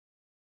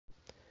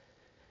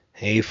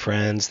Hey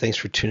friends, thanks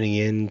for tuning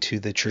in to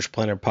the Church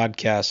Planner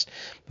Podcast.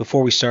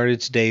 Before we started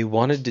today,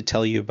 wanted to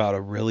tell you about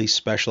a really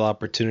special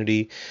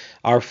opportunity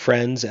our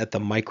friends at the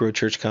Micro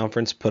Church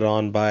Conference put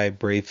on by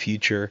Brave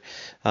Future,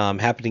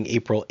 happening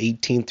April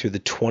 18th through the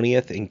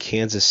 20th in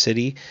Kansas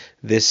City.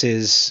 This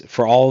is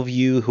for all of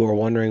you who are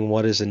wondering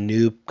what is a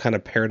new kind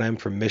of paradigm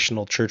for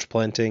missional church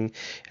planting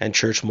and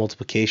church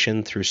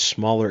multiplication through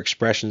smaller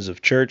expressions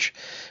of church,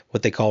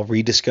 what they call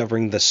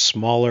rediscovering the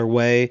smaller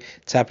way.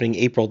 It's happening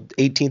April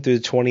 18th through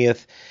the 20th.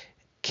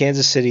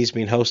 Kansas City is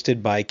being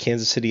hosted by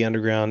Kansas City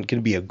Underground. Going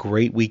to be a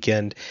great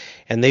weekend.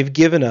 And they've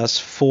given us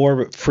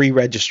 4 free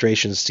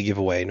registrations to give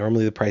away.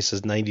 Normally the price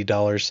is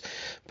 $90,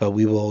 but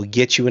we will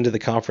get you into the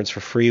conference for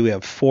free. We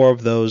have 4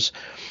 of those.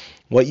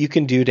 What you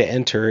can do to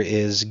enter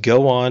is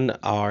go on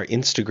our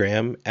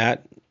Instagram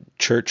at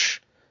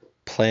Church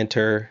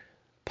Planter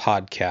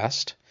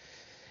Podcast.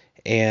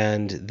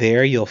 And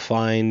there you'll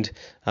find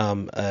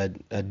a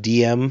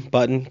DM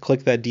button.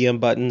 Click that DM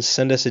button.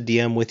 Send us a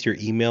DM with your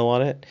email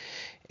on it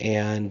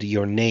and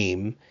your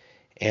name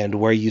and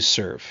where you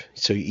serve.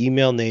 So you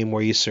email, name,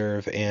 where you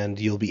serve, and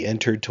you'll be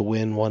entered to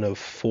win one of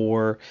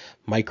 4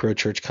 Micro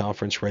Church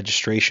Conference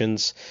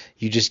registrations.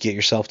 You just get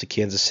yourself to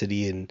Kansas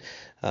City and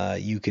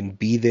you can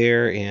be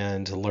there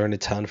and learn a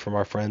ton from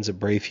our friends at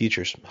Brave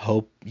Futures.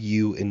 Hope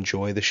you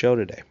enjoy the show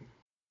today.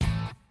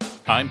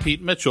 I'm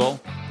Pete Mitchell.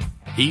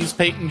 He's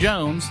Peyton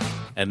Jones,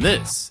 and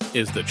this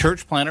is the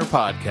Church Planner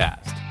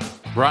Podcast,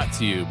 brought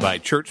to you by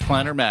Church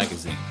Planner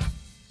Magazine.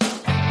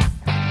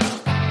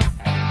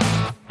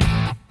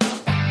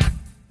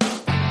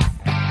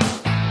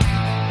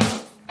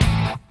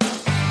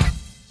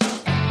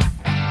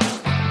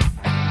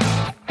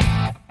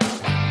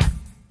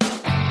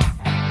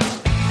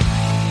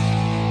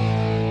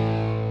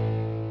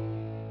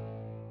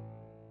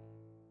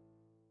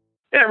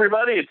 Hey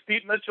everybody, it's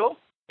Pete Mitchell.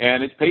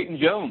 And it's Peyton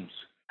Jones.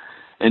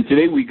 And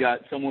today we got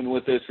someone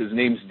with us. His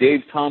name's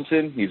Dave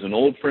Thompson. He's an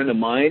old friend of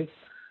mine.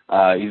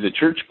 He's a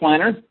church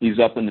planner. He's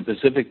up in the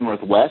Pacific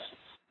Northwest,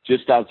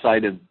 just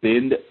outside of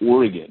Bend,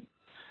 Oregon.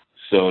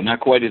 So not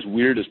quite as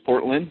weird as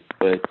Portland,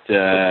 but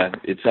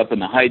it's up in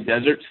the high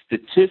desert.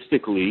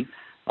 Statistically,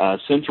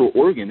 Central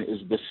Oregon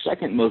is the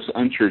second most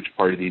unchurched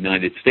part of the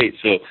United States.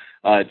 So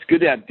it's good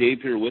to have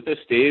Dave here with us.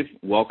 Dave,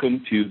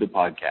 welcome to the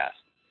podcast.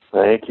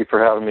 Thank you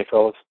for having me,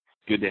 fellas.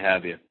 Good to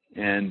have you.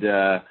 And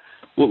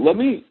well, let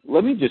me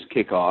just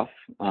kick off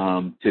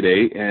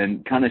today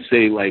and kind of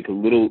say like a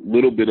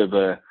little bit of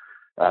a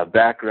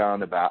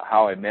background about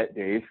how I met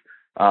Dave.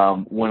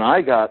 When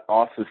I got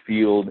off the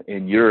field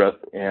in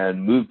Europe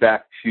and moved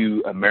back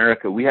to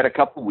America, we had a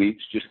couple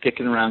weeks just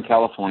kicking around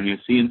California,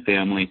 seeing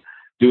family,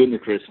 doing the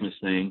Christmas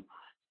thing,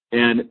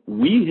 and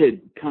we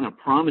had kind of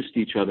promised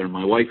each other,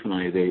 my wife and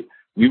I, that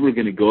we were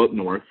going to go up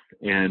north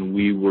and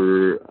we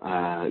were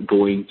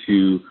going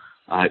to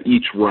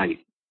each right.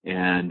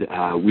 And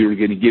we were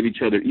going to give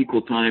each other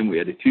equal time. We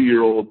had a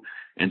 2-year-old.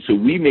 And so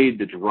we made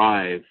the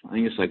drive, I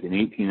think it's like an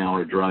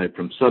 18-hour drive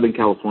from Southern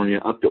California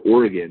up to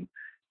Oregon.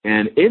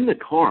 And in the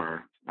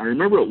car, I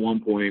remember at one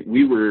point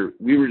we were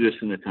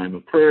just in a time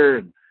of prayer.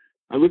 And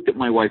I looked at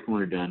my wife when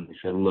we were done. I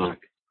said, look,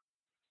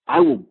 I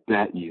will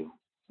bet you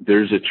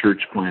there's a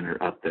church planner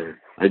up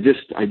there. I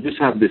just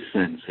have this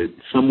sense that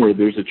somewhere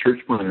there's a church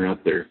planner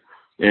up there.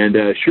 And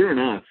sure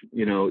enough,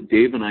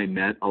 Dave and I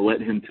met. I'll let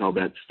him tell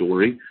that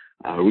story.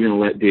 We're going to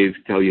let Dave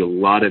tell you a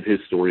lot of his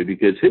story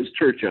because his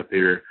church up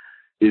here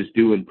is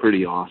doing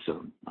pretty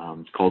awesome.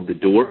 It's called The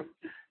Door.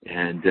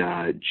 And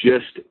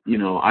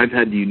I've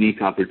had the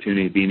unique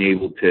opportunity of being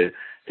able to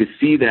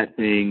see that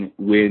thing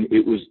when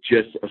it was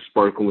just a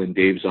sparkle in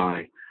Dave's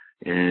eye.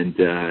 And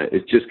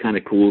it's just kind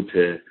of cool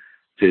to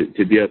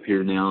be up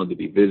here now, to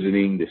be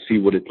visiting, to see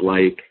what it's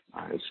like.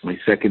 It's my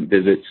second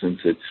visit since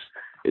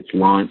it's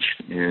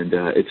launched, and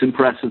it's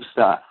impressive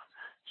stuff.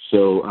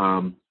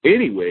 So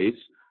anyways,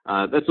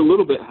 that's a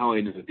little bit how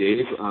I know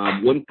Dave.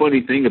 One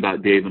funny thing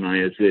about Dave and I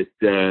is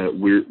that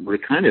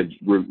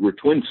we're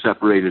twins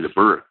separated at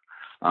birth.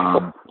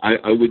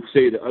 I would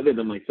say that other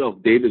than myself,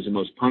 Dave is the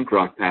most punk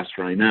rock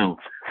pastor I know.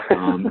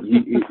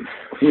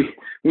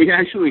 We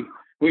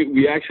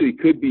actually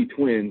could be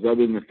twins,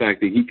 other than the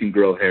fact that he can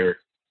grow hair,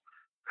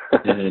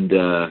 and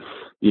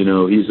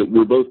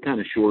we're both kind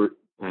of short,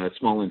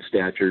 small in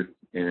stature,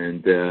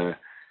 and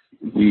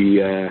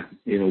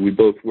we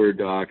both wear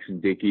Docs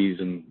and Dickies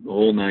and the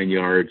whole 9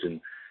 yards. And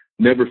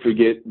never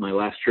forget my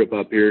last trip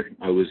up here.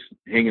 I was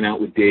hanging out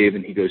with Dave,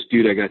 and he goes,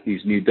 "Dude, I got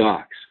these new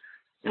Docs."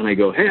 And I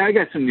go, "Hey, I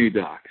got some new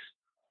Docs."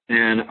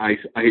 And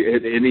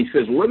and he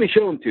says, "Well, let me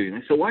show them to you." And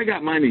I said, "Well, I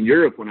got mine in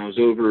Europe when I was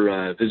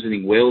over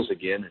visiting Wales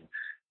again."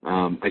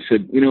 And I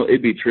said,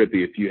 "It'd be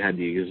trippy if you had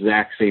the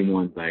exact same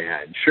ones I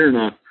had." And sure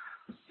enough,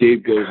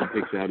 Dave goes and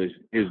picks out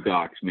his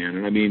Docs, man.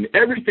 And I mean,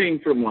 everything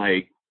from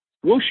like,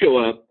 we'll show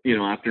up,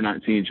 after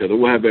not seeing each other.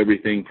 We'll have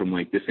everything from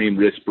like the same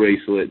wrist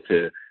bracelet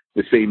to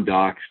the same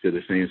Docs to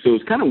the same. So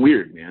it's kind of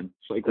weird, man.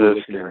 It's like we're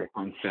looking at a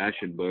punk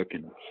fashion book,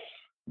 and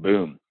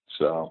boom.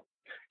 So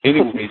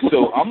anyway,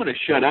 so I'm gonna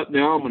shut up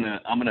now.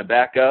 I'm gonna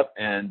back up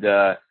and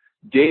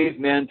Dave,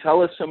 man,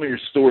 tell us some of your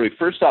story.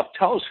 First off,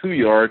 tell us who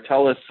you are.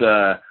 Tell us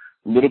a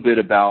little bit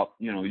about,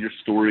 your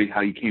story, how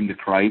you came to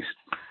Christ,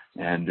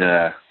 and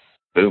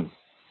boom.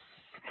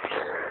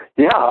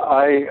 Yeah,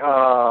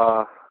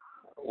 I'm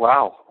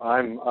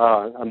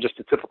just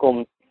a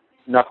typical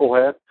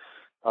knucklehead.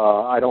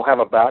 I don't have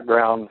a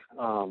background,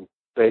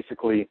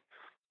 basically,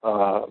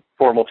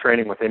 formal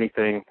training with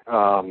anything.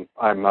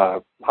 I'm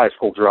a high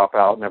school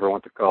dropout, never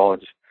went to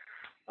college.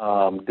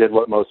 Did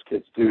what most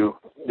kids do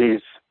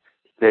these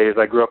days.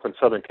 I grew up in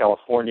Southern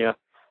California,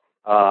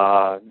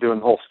 doing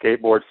the whole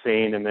skateboard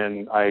scene, and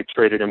then I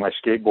traded in my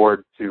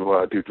skateboard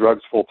to do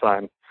drugs full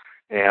time,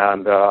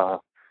 and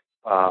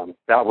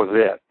that was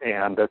it.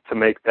 And to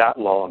make that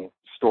long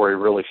story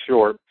really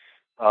short,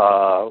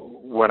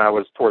 when I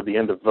was toward the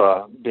end of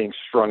being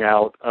strung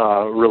out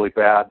really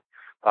bad,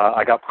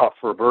 I got popped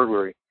for a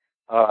burglary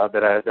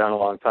that I had done a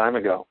long time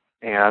ago,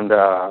 and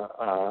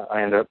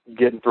I ended up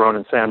getting thrown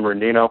in San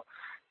Bernardino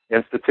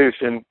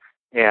institution,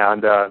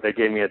 and they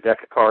gave me a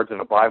deck of cards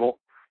and a Bible,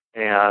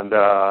 and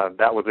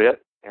that was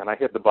it. And I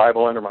hid the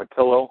Bible under my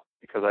pillow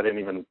because I didn't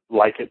even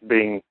like it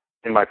being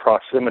in my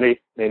proximity,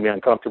 made me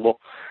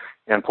uncomfortable,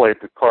 and played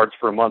the cards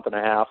for a month and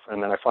a half,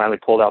 and then I finally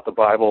pulled out the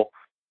Bible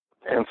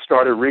and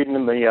started reading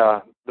in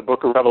the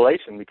book of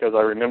Revelation, because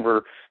I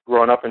remember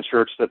growing up in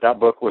church that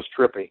book was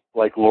trippy,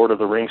 like Lord of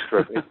the Rings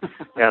trippy.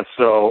 And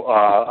so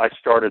I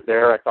started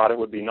there. I thought it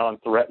would be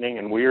non-threatening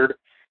and weird,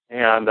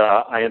 and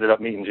I ended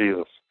up meeting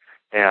Jesus.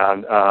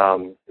 And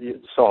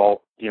saw,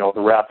 the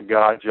wrath of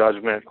God,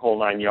 judgment, whole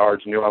 9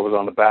 yards, knew I was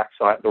on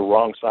the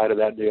wrong side of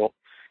that deal,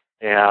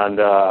 and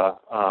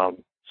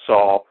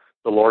saw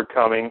the Lord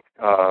coming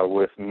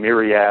with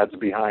myriads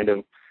behind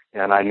him,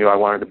 and I knew I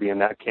wanted to be in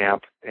that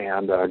camp,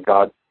 and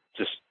God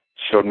just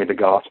showed me the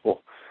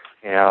gospel,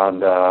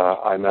 and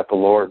I met the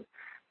Lord,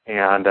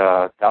 and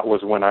that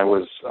was when I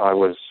was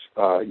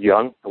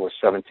young. I was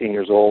 17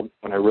 years old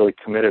when I really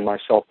committed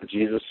myself to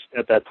Jesus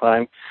at that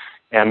time.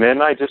 And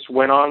then I just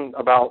went on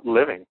about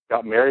living,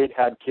 got married,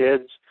 had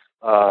kids,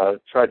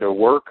 tried to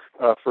work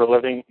for a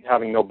living,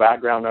 having no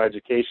background, no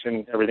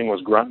education. Everything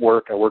was grunt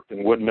work. I worked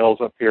in wood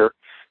mills up here,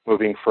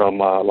 moving from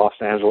Los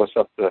Angeles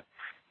up to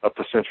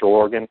Central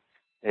Oregon,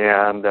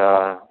 and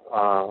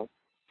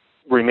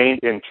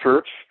remained in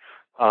church,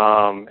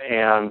 and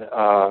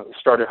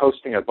started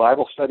hosting a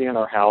Bible study in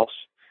our house.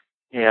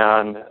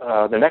 And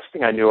the next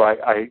thing I knew,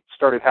 I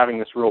started having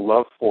this real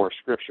love for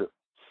Scripture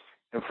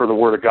and for the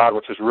Word of God,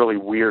 which is really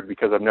weird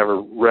because I've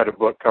never read a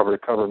book cover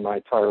to cover in my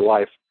entire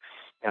life,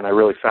 and I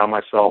really found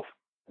myself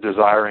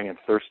desiring and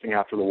thirsting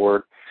after the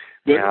Word.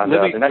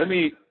 Let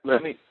me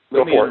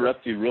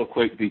interrupt you real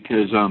quick,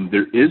 because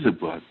there is a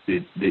book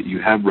that you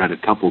have read a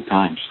couple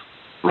times,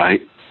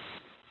 right?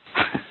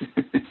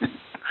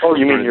 Oh,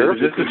 you mean yours?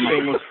 This is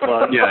shameless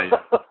fun. Yeah.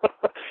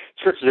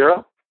 Church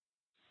Zero?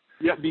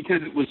 Yeah,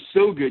 because it was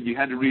so good, you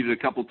had to read it a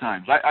couple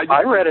times.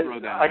 I read it.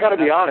 I got to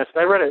be honest.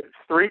 I read it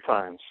 3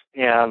 times,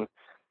 and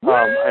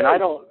I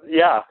don't.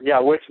 Yeah,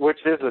 which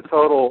is a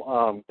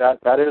total.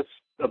 That is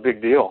a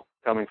big deal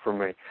coming from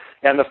me.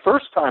 And the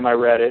first time I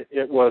read it,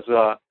 it was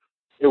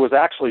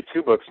actually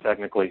 2 books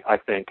technically, I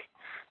think,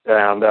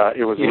 and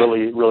it was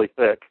really, really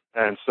thick.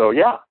 And so,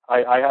 yeah,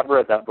 I have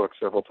read that book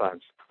several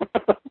times.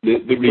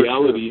 The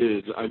reality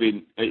is, I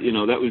mean,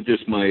 that was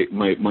just my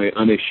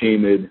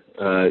unashamed,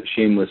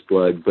 shameless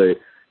plug. But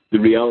the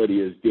reality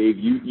is, Dave,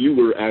 you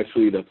were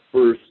actually the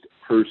first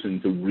person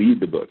to read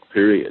the book,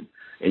 period.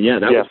 And yeah,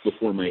 that was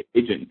before my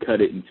agent cut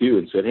it in 2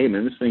 and said, "Hey,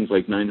 man, this thing's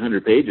like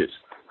 900 pages."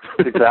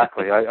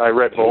 Exactly. I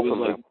read both of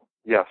them.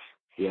 Yes.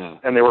 Yeah.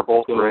 And they were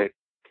both great.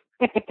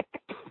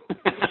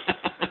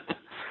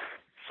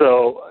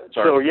 So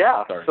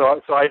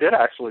I did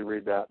actually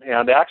read that,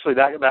 and actually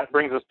that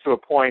brings us to a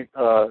point,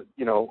 of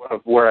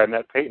where I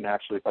met Peyton.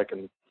 Actually,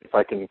 if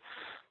I can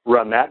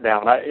run that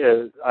down,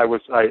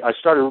 I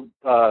started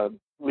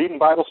leading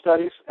Bible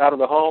studies out of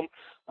the home.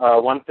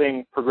 One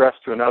thing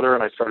progressed to another,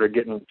 and I started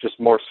getting just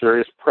more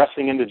serious,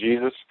 pressing into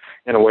Jesus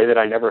in a way that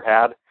I never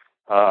had,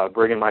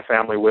 bringing my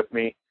family with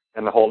me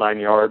and the whole 9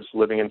 yards,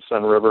 living in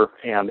Sun River,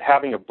 and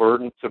having a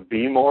burden to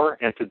be more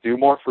and to do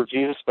more for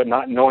Jesus, but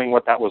not knowing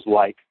what that was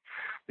like.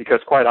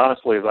 Because quite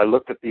honestly, as I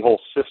looked at the whole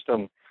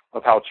system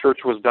of how church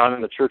was done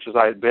in the churches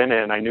I had been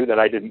in, I knew that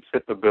I didn't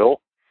fit the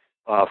bill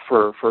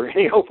for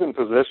any open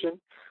position.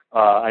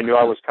 I knew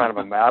I was kind of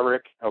a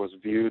maverick. I was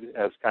viewed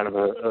as kind of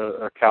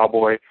a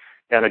cowboy.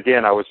 And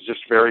again, I was just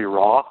very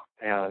raw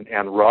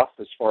and rough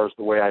as far as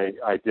the way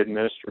I did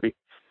ministry.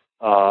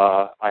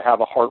 I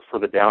have a heart for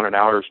the down and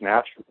outers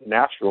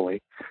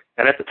naturally.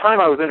 And at the time,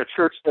 I was in a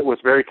church that was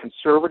very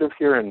conservative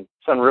here in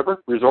Sun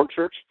River, Resort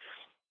Church.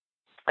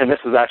 And this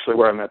is actually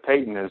where I met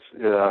Peyton. I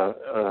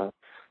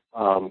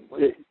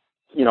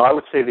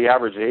would say the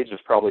average age is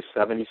probably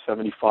 70,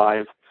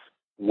 75,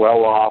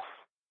 well-off,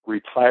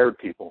 retired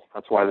people.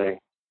 That's why they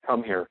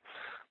come here.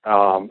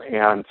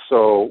 And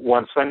so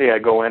one Sunday I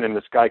go in, and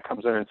this guy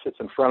comes in and sits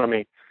in front of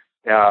me,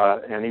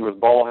 and he was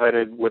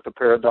bald-headed with a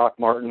pair of Doc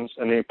Martens,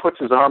 and he puts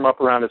his arm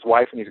up around his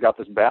wife, and he's got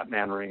this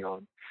Batman ring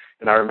on.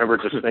 And I remember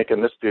just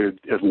thinking, this dude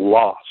is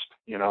lost.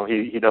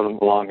 he doesn't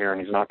belong here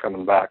and he's not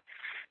coming back.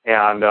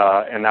 And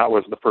that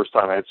was the first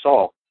time I had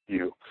saw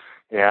you.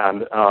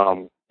 And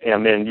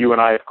then you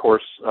and I, of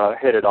course,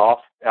 hit it off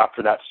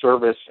after that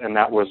service, and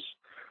that was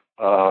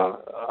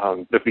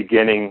the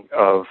beginning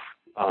of,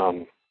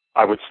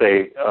 I would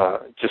say,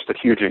 just a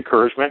huge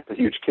encouragement, a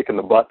huge kick in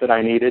the butt that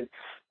I needed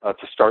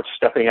to start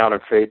stepping out in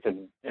faith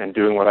and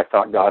doing what I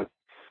thought God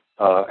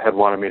had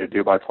wanted me to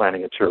do by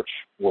planting a church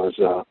was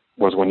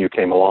when you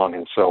came along.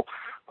 And so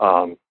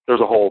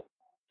there's a whole,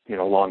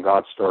 long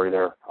God story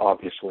there,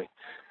 obviously.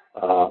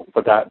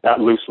 But that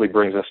loosely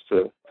brings us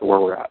to where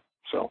we're at.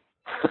 So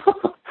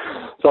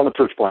so I'm a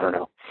church planner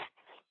now.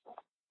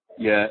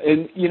 Yeah,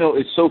 and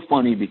it's so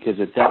funny because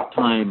at that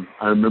time,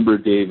 I remember,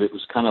 Dave, it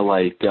was kind of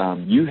like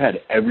you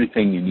had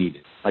everything you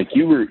needed. Like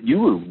you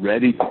were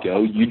ready to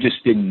go. You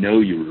just didn't know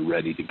you were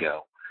ready to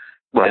go.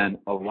 Right. And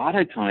a lot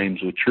of times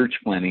with church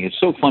planning, it's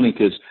so funny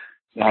because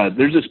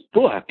there's this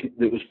book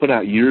that was put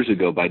out years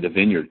ago by the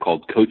Vineyard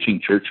called Coaching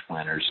Church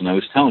Planners. And I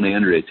was telling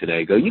Andrea today,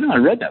 I go, I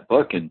read that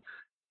book, and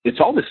it's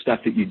all the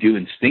stuff that you do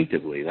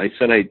instinctively. Like I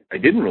said, I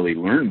didn't really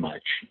learn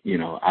much,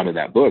 out of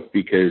that book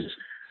because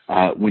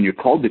when you're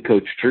called to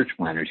coach church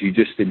planners, you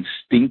just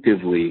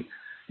instinctively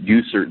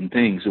do certain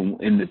things.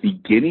 And the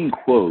beginning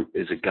quote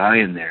is a guy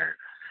in there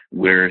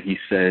where he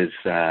says,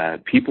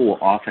 people will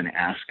often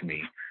ask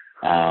me,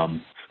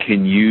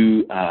 can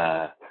you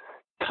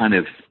kind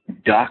of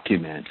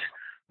document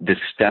the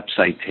steps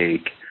I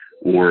take,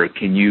 or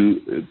can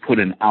you put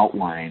an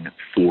outline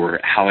for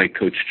how I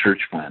coach church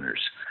planners?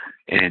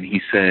 And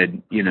he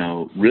said,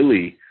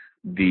 really,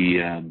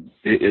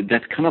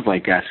 that's kind of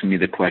like asking me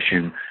the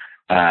question,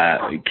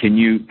 can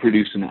you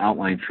produce an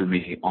outline for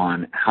me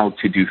on how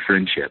to do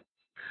friendship?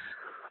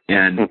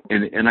 And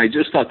I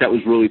just thought that was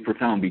really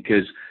profound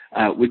because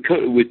with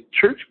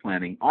church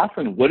planning,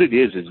 often what it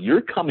is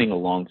you're coming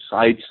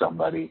alongside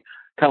somebody,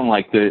 kind of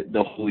like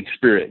the Holy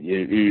Spirit.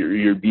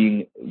 You're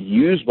being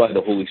used by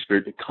the Holy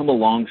Spirit to come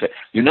alongside.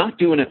 You're not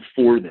doing it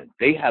for them.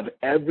 They have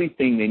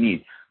everything they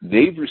need.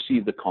 They've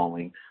received the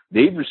calling.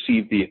 They've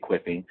received the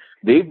equipping.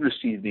 They've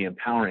received the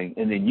empowering.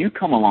 And then you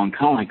come along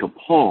kind of like a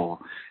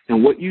Paul.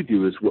 And what you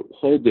do is what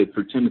Paul did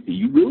for Timothy.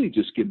 You really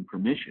just give him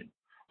permission.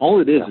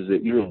 All it is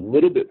that you're a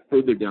little bit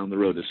further down the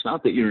road. It's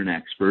not that you're an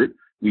expert.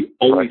 We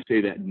always say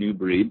that in New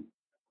Breed.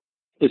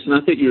 It's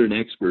not that you're an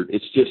expert.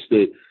 It's just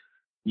that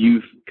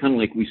you've, kind of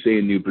like we say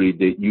in New Breed,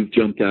 that you've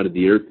jumped out of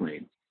the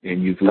airplane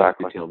and you've left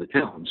to tell the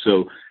tale.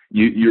 So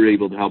you're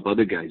able to help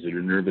other guys that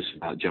are nervous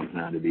about jumping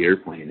out of the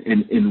airplane.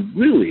 And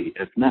really,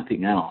 if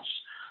nothing else,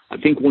 I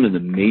think one of the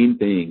main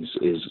things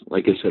is,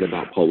 like I said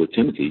about Paul with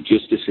Timothy,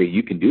 just to say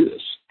you can do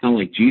this. Kind of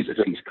like Jesus,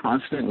 he's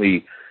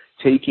constantly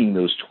taking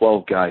those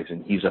 12 guys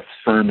and he's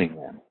affirming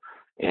them.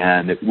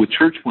 And with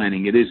church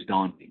planning, it is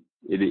daunting.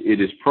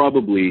 It is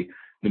probably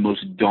the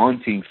most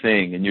daunting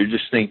thing. And you're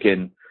just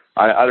thinking,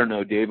 I don't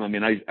know, Dave, I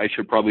mean, I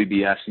should probably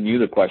be asking you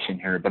the question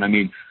here, but I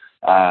mean,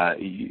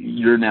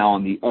 you're now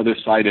on the other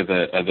side of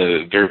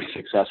a very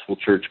successful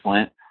church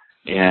plant.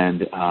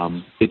 And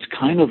it's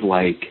kind of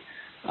like,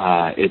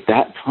 at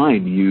that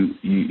time, you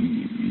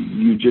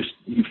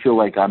feel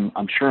like I'm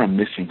sure I'm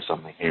missing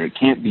something here. It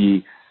can't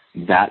be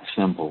that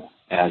simple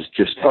as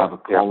just have a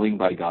calling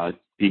by God,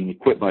 being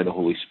equipped by the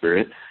Holy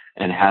Spirit,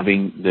 and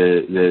having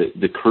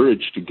the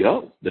courage to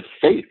go, the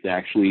faith to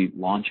actually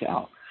launch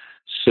out.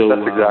 So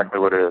that's exactly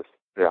what it is.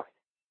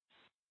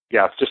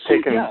 Yeah, it's just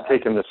taking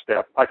the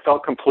step. I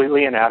felt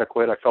completely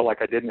inadequate. I felt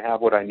like I didn't have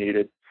what I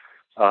needed.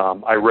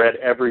 I read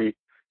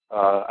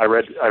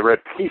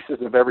pieces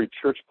of every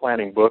church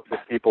planning book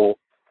that people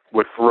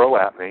would throw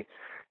at me,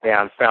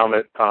 and found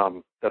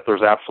that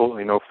there's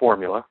absolutely no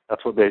formula.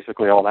 That's what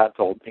basically all that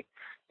told me.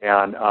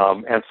 And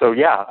so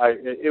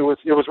it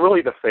was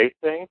really the faith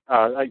thing,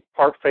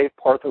 part faith,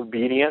 part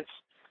obedience.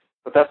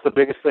 But that's the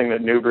biggest thing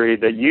that New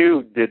Breed that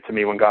you did to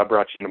me when God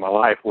brought you into my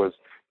life was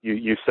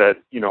you said,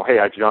 hey,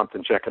 I jumped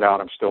and check it out,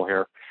 I'm still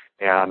here,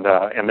 and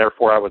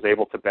therefore I was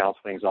able to bounce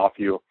things off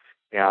you.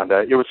 And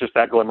it was just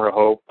that glimmer of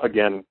hope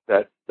again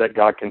that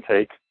God can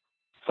take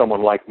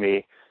someone like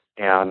me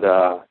and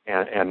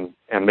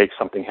make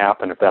something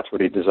happen if that's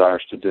what He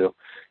desires to do.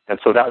 And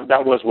so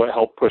that was what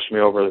helped push me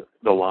over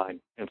the line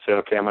and say,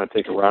 okay, I'm going to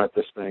take a run at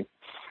this thing.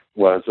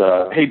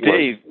 Hey,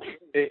 Dave,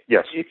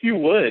 yes, if you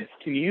would,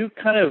 can you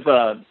kind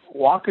of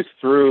walk us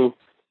through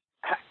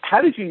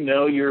how did you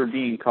know you were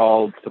being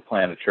called to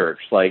plant a church?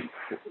 Like,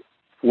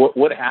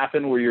 what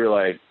happened where you're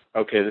like,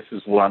 okay, this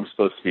is what I'm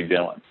supposed to be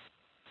doing?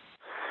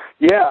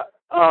 Yeah,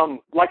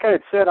 like I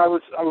had said, I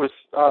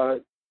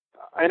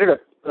ended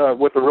up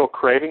with a real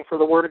craving for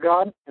the Word of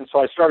God, and so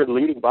I started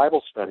leading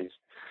Bible studies.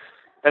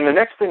 And the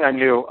next thing I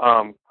knew,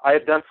 I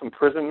had done some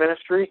prison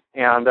ministry,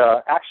 and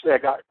actually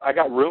I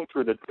got room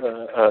through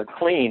the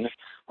clean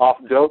off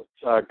dope.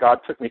 God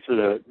took me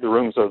through the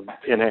rooms of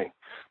NA,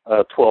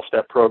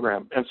 12-step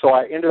program, and so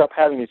I ended up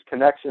having these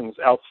connections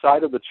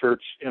outside of the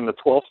church in the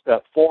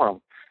 12-step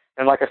forum.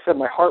 And like I said,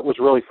 my heart was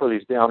really for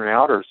these down and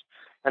outers.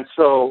 And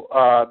so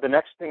the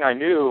next thing I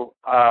knew,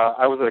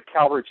 I was at a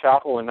Calvary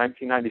Chapel in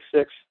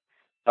 1996,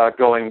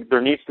 going,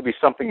 there needs to be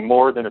something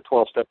more than a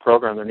 12-step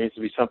program. There needs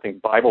to be something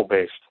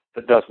Bible-based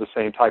that does the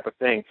same type of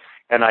thing.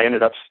 And I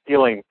ended up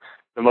stealing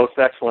the most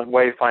excellent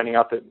way, finding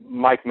out that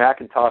Mike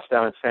McIntosh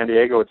down in San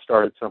Diego had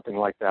started something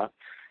like that.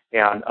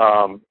 And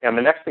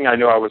the next thing I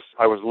knew, I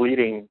was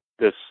leading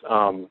this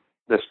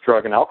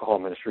drug and alcohol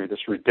ministry,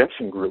 this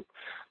redemption group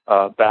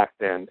back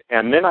then.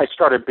 And then I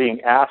started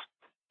being asked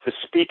to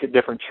speak at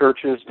different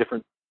churches,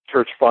 different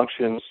church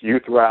functions,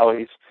 youth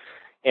rallies,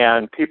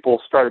 and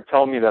people started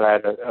telling me that I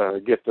had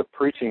a gift of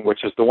preaching,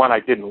 which is the one I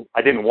didn't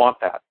want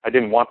that. I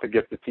didn't want the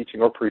gift of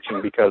teaching or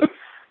preaching because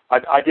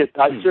I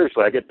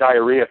get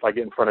diarrhea if I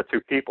get in front of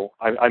two people.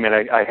 I mean,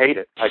 I hate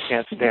it. I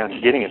can't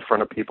stand getting in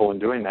front of people and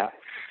doing that.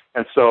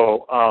 And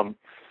so,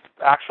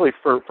 actually,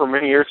 for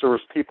many years, there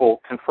was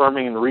people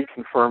confirming and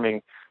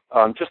reconfirming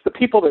just the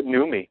people that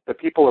knew me, the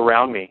people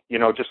around me,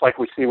 just like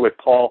we see with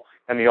Paul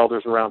and the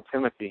elders around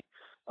Timothy.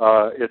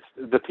 It's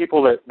the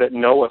people that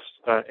know us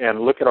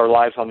and look at our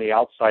lives on the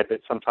outside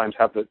that sometimes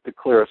have the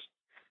clearest,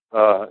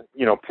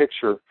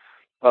 picture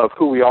of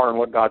who we are and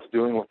what God's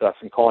doing with us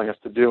and calling us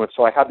to do. And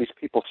so I had these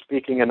people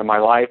speaking into my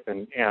life,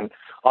 and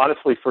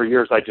honestly, for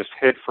years, I just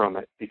hid from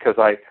it because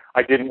I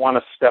didn't want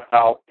to step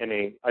out I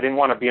didn't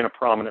want to be in a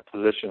prominent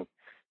position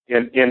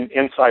in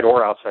inside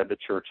or outside the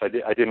church. I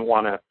didn't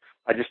want to.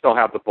 I just don't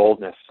have the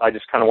boldness. I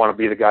just kind of want to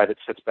be the guy that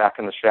sits back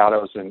in the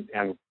shadows and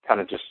kind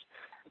of just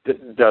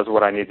does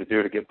what I need to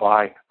do to get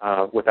by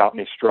without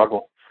any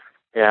struggle.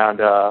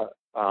 And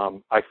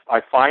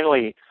I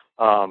finally,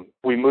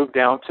 we moved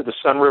down to the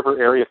Sun River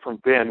area from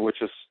Bend,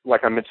 which is,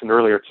 like I mentioned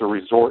earlier, it's a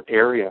resort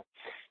area.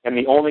 And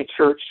the only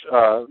church,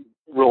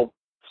 real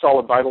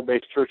solid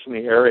Bible-based church in the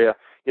area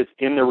is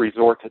in the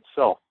resort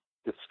itself.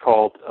 It's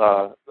called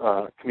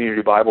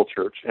Community Bible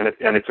Church, and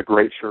it's a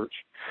great church.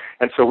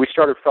 And so we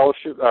started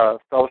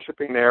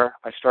fellowshipping there.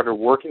 I started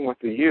working with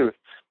the youth,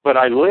 but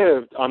I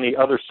lived on the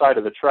other side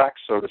of the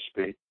tracks, so to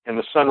speak. In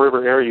the Sun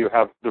River area, you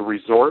have the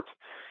resort,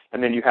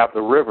 and then you have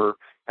the river,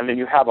 and then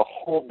you have a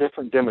whole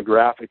different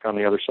demographic on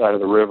the other side of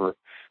the river,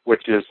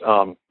 which is,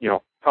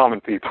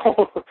 common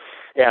people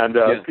and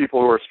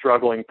people who are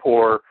struggling,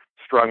 poor,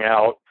 strung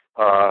out,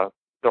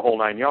 the whole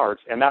nine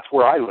yards. And that's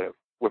where I live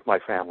with my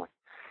family.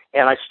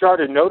 And I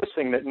started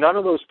noticing that none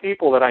of those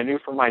people that I knew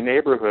from my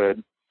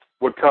neighborhood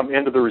would come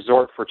into the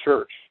resort for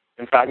church.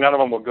 In fact, none of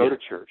them would go to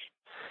church.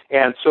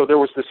 And so there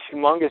was this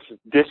humongous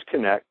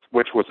disconnect,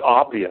 which was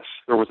obvious.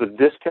 There was a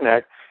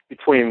disconnect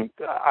between,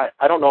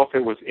 I don't know if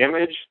it was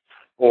image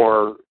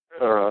or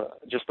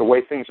just the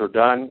way things are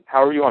done,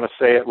 however you want to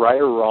say it,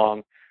 right or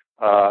wrong.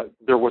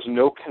 There was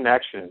no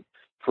connection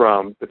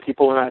from the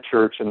people in that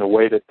church and the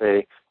way that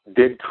they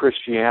did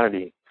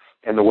Christianity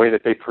and the way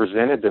that they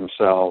presented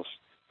themselves,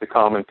 the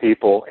common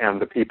people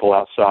and the people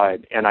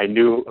outside. And I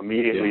knew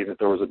immediately that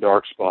there was a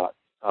dark spot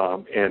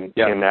in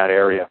that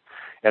area.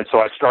 And so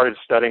I started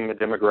studying the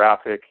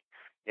demographic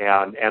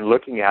and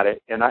looking at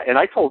it. And I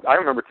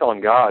remember telling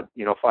God,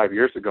 5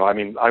 years ago,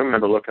 I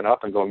remember looking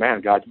up and going,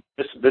 man, God,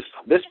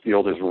 this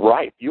field is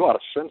ripe. You ought to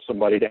send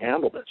somebody to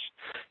handle this.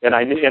 And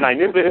I knew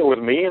that it was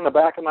me in the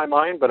back of my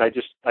mind, but I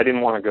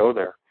didn't want to go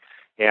there.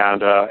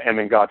 And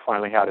then God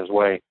finally had his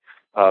way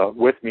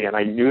with me, and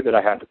I knew that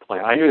I had to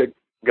plan. I knew that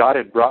God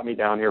had brought me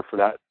down here for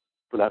that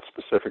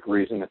specific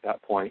reason at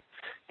that point,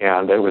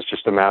 and it was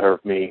just a matter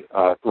of me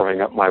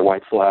throwing up my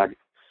white flag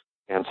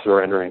and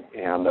surrendering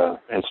and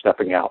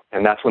stepping out.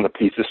 And that's when the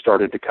pieces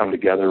started to come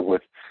together,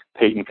 with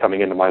Peyton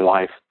coming into my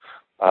life,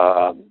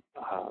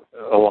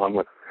 along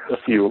with a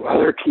few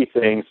other key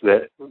things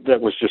that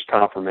was just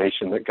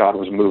confirmation that God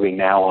was moving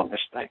now on this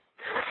thing,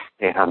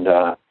 and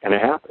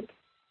it happened.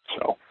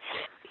 So,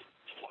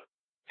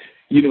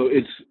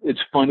 it's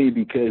funny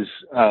because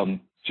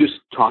just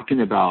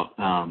talking about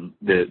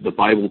the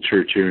Bible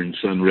church here in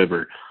Sun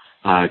River,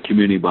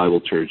 Community Bible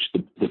Church,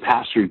 the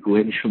pastor,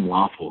 Glenn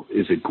Schumlaffel,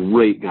 is a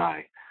great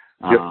guy.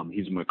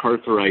 He's a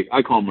MacArthurite.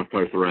 I call them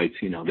MacArthurites.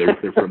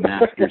 They're from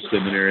Master's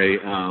Seminary.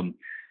 And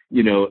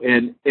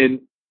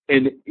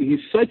he's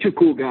such a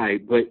cool guy.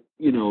 But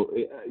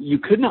you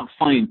could not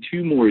find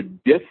two more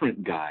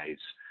different guys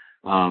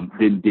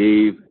than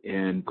Dave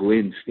and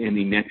Glenn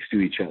standing next to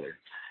each other.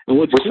 And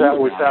what's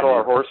cool, we saddle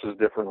our horses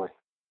differently.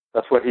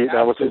 That's what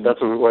that's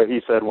what he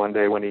said one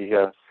day when he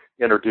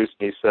introduced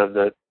me. He said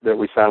that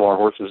we saddle our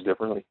horses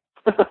differently.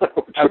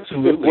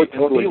 Absolutely.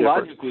 Totally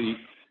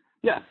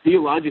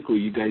theologically,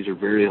 you guys are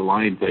very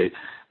aligned.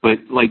 But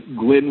like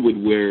Glenn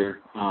would wear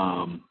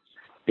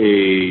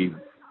a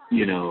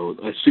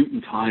suit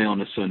and tie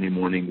on a Sunday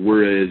morning,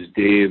 whereas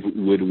Dave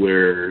would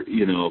wear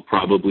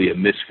probably a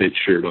Misfit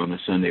shirt on a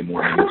Sunday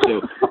morning.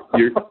 So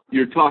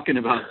you're talking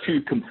about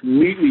two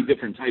completely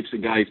different types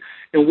of guys.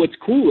 And what's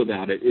cool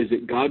about it is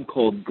that God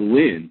called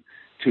Glenn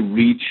to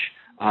reach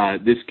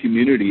this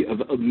community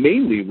of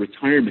mainly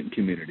retirement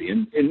community.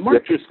 And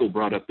Mark Driscoll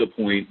brought up the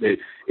point that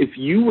if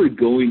you were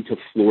going to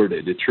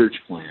Florida to church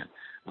plant,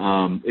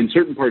 in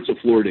certain parts of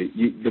Florida,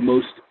 the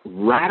most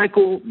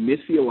radical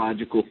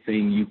missiological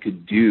thing you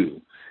could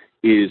do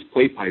is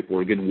play pipe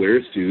organ, wear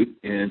a suit,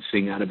 and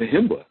sing out of a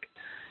hymn book,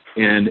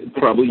 and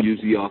probably use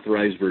the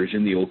authorized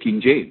version, the Old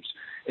King James.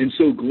 And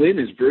so Glenn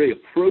is very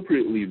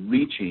appropriately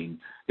reaching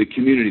the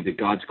community that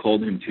God's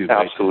called him to.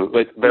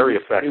 Absolutely. But very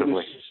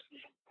effectively.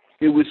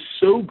 It was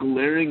so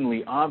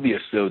glaringly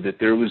obvious, though, that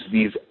there was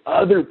these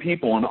other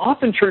people, and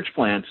often church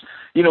plants,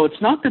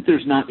 it's not that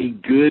there's not a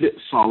good,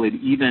 solid,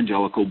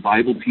 evangelical,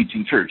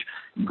 Bible-teaching church.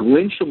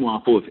 Glenn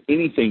Shamlawful, if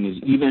anything, is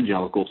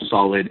evangelical,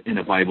 solid, and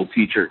a Bible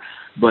teacher.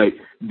 But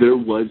there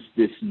was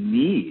this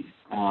need,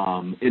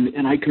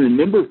 and I can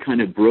remember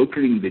kind of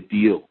brokering the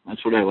deal.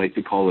 That's what I like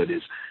to call it,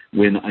 is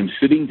when I'm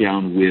sitting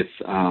down with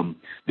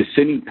the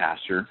sending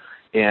pastor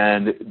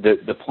and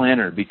the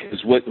planner,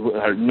 because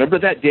I remember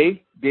that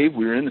day, Dave,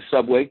 we were in the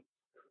subway,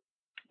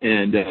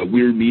 and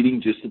we were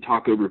meeting just to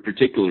talk over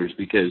particulars,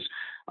 because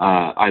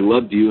I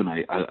loved you and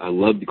I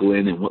loved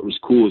Glenn, and what was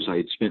cool is I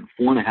had spent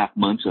 4.5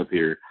 months up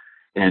here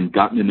and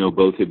gotten to know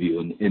both of you,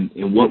 and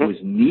what was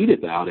neat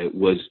about it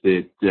was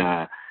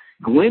that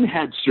Glenn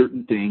had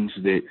certain things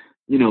that,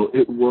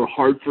 it were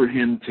hard for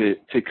him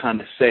to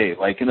kind of say.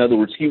 Like, in other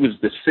words, he was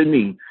the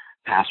sending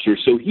pastor,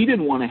 so he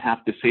didn't want to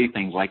have to say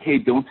things like, hey,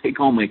 don't take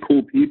all my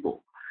cool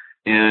people.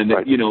 And,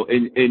 right.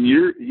 and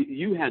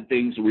you had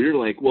things where you're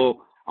like,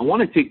 well, I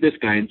want to take this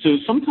guy. And so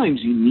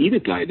sometimes you need a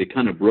guy to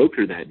kind of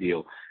broker that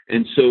deal.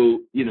 And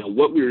so,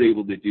 what we were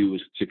able to do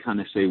was to kind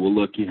of say, well,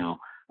 look,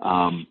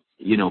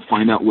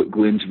 find out what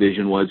Glenn's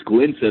vision was.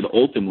 Glenn said,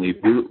 ultimately,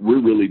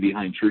 we're really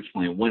behind church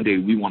plant. One day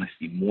we want to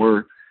see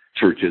more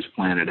churches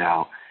planted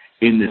out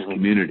in this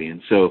community.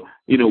 And so,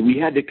 we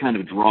had to kind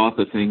of draw up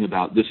a thing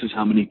about, this is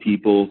how many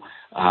people,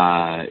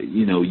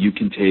 you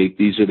can take.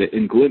 These are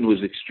and Glenn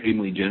was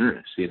extremely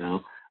generous,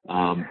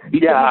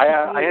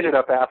 I ended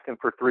up asking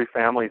for 3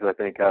 families, I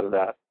think, out of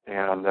that.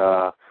 And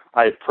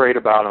I had prayed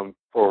about them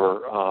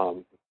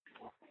for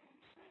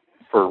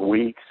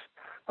weeks,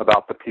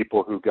 about the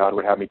people who God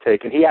would have me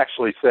take. And he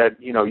actually said,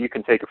 you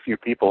can take a few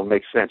people. It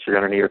makes sense. You're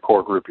going to need a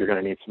core group. You're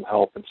going to need some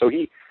help. And so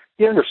he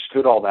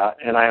understood all that.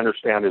 And I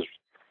understand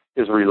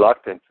his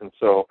reluctance. And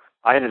so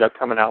I ended up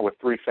coming out with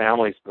 3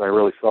 families that I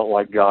really felt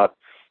like God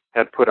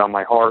had put on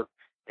my heart.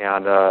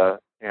 And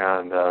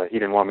he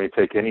didn't want me to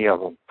take any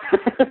of them.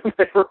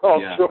 They were all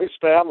choice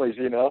families,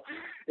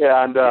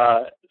 And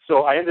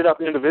so I ended up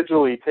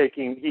individually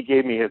he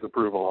gave me his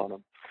approval on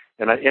them.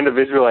 And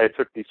individually I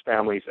took these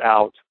families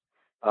out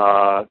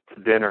to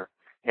dinner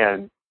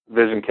and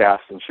vision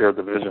cast and shared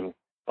the vision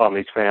on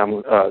these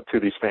to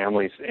these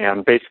families,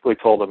 and basically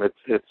told them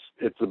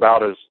it's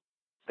about as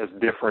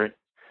different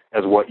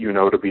as what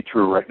to be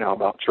true right now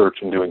about church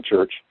and doing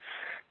church.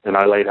 And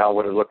I laid out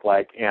what it looked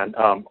like, and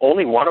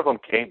only one of them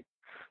came,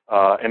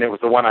 and it was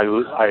the one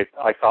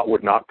I thought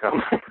would not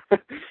come,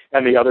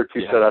 and the other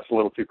 2 said that's a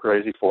little too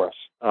crazy for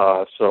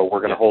us, so we're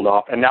going to hold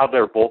off. And now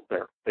they're both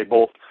there. They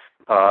both.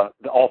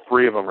 All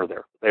 3 of them are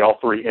there. They all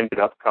 3 ended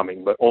up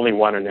coming, but only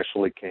one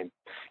initially came.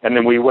 And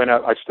then we went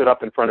up. I stood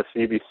up in front of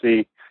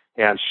CBC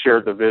and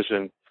shared the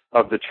vision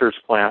of the church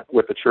plant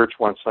with the church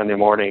one Sunday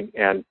morning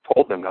and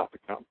told them not to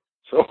come.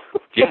 So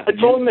I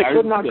told them they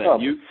could not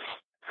come.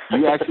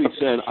 You actually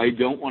said, I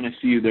don't want to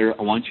see you there.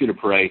 I want you to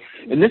pray.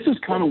 And this is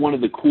kind of one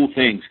of the cool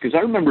things, because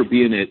I remember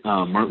being at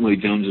Martin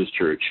Lloyd-Jones's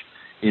church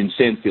in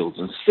Sandfields,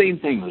 and the same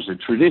thing. It was a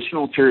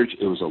traditional church.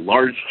 It was a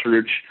large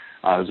church.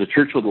 It was a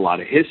church with a lot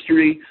of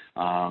history.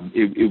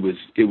 It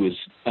was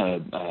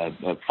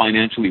a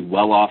financially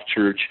well-off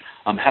church.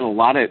 Had a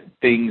lot of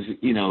things,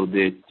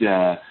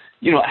 that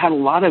had a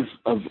lot of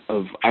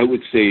I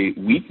would say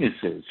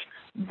weaknesses,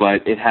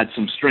 but it had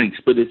some strengths.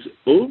 But its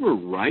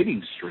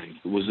overriding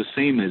strength was the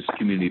same as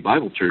Community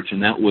Bible Church,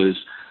 and that was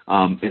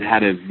it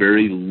had a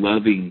very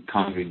loving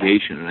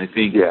congregation. And I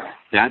think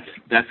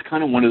that's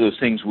kind of one of those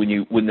things when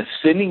the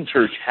sending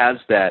church has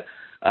that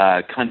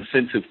kind of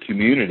sense of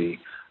community.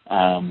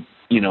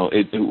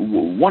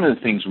 One of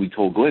the things we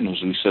told Glenn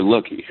was, we said,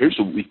 look, here's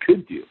what we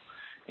could do.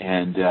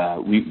 And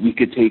we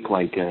could take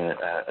like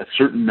a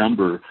certain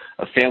number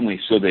of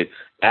families, so that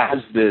as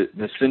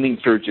the sending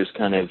church is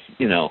kind of,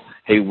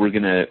 hey, we're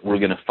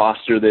gonna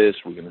foster this,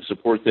 we're gonna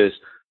support this,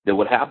 that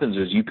what happens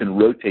is you can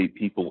rotate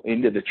people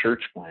into the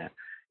church plant,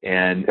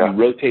 and you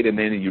rotate them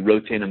in and you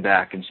rotate them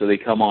back. And so they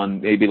come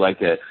on maybe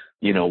like a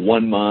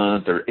 1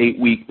 month or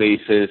 8-week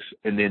basis,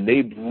 and then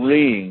they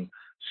bring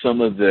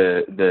some of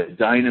the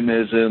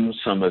dynamism,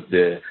 some of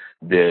the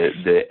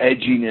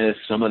edginess,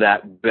 some of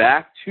that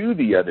back to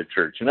the other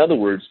church. In other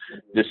words,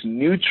 this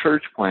new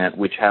church plant,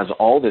 which has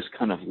all this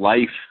kind of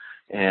life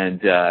and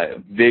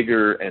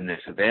vigor and this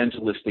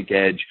evangelistic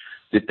edge,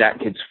 that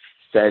gets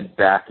fed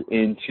back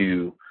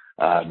into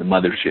the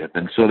mothership.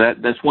 And so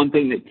that's one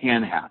thing that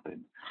can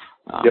happen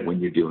when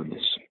you're doing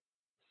this.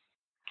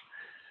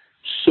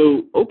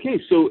 So, okay,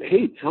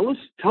 hey, tell us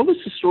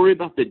the story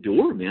about the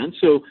door, man.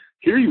 So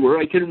here you were.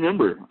 I can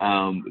remember.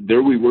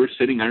 There we were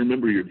sitting. I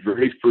remember your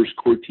very first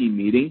core team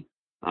meeting.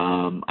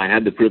 I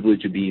had the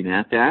privilege of being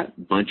at that.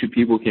 A bunch of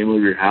people came over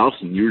to your house,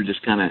 and you were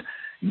just kind of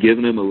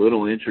giving them a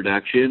little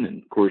introduction.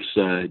 And, of course,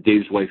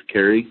 Dave's wife,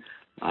 Carrie,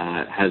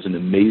 has an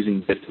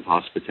amazing gift of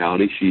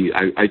hospitality.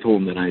 I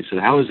told him that. I said,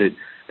 how is it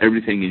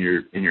everything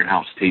in your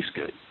house tastes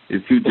good?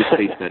 If food just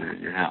tastes better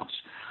in your house.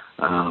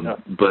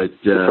 But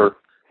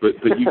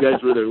but you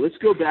guys were there. Let's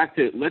go back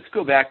to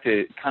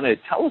kind of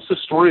tell us the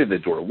story of the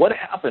door. What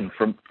happened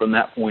from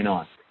that point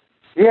on?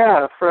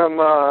 Yeah, from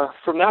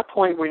that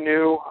point, we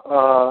knew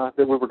that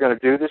we were going to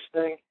do this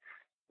thing.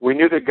 We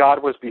knew that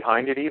God was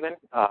behind it. Even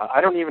I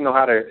don't even know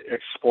how to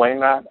explain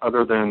that,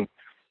 other than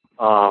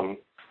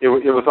it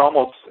was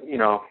almost,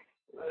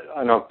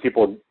 I know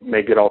people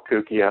may get all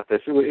kooky at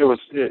this. It was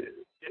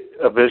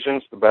a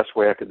vision's the best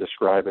way I could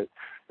describe it.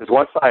 Is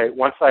once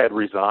I had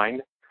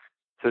resigned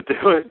to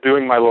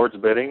doing my Lord's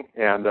bidding,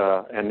 and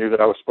knew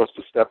that I was supposed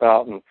to step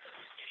out and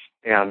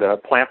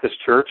plant this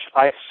church,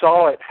 I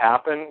saw it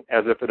happen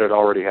as if it had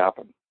already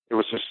happened. It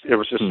was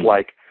just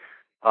like,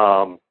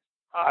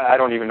 I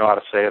don't even know how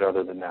to say it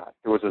other than that.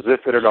 It was as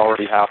if it had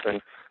already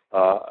happened.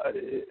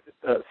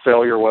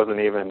 Failure wasn't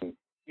even,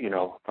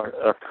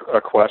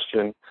 a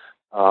question.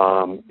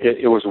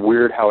 It was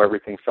weird how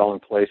everything fell in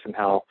place and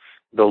how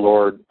the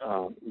Lord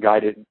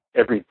guided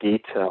every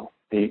detail.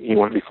 He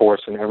went before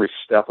us in every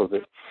step of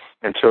it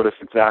and showed us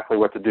exactly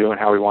what to do and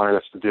how He wanted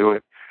us to do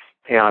it.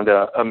 And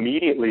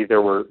immediately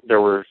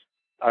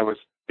I was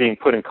being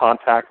put in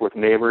contact with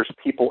neighbors,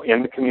 people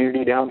in the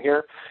community down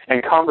here,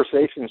 and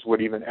conversations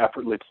would even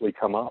effortlessly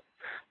come up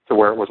to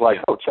where it was like,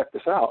 oh, check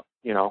this out,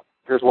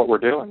 here's what we're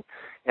doing.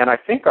 And I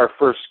think our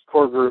first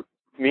core group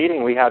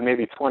meeting, we had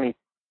maybe 20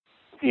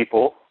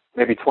 people,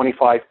 maybe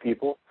 25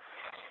 people,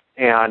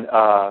 and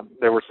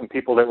there were some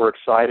people that were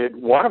excited.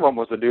 One of them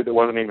was a dude that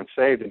wasn't even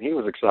saved, and he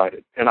was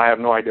excited, and I have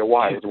no idea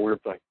why. It was a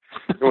weird thing.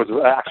 It was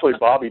actually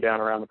Bobby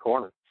down around the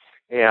corner.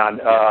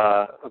 And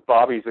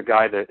Bobby's a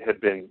guy that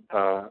had been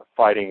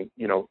fighting,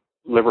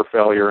 liver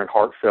failure and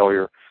heart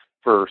failure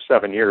for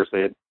 7 years.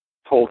 They had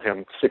told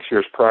him 6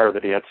 years prior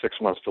that he had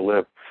 6 months to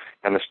live,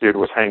 and this dude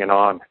was hanging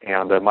on.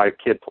 And my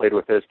kid played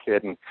with his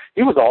kid, and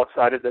he was all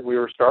excited that we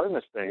were starting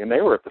this thing. And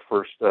they were at the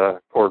first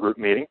core group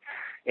meeting,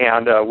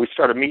 and we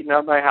started meeting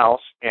at my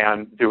house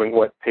and doing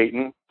what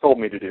Peyton told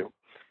me to do: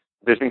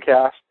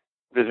 Visioncast,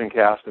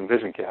 Visioncast, and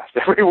Visioncast.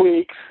 Every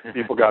week,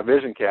 people got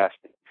Visioncast.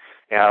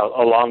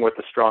 Along with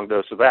a strong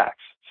dose of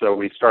Acts. So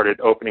we started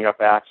opening up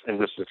Acts and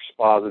just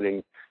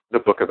expositing the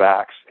book of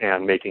Acts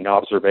and making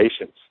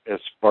observations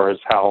as far as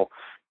how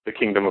the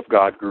kingdom of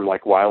God grew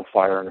like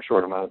wildfire in a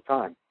short amount of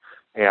time.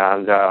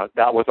 And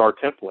that was our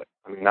template.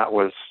 I mean, that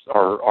was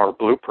our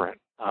blueprint.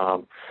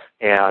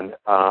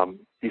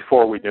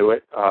 Before we knew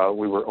it,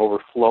 we were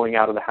overflowing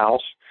out of the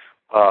house.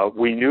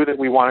 We knew that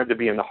we wanted to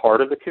be in the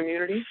heart of the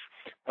community.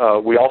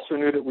 We also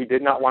knew that we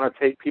did not want to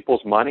take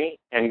people's money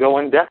and go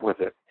in debt with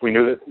it. We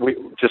knew that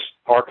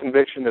our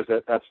conviction is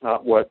that that's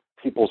not what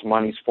people's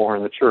money's for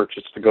in the church.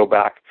 It's to go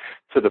back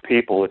to the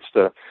people. It's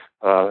to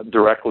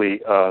directly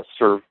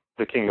serve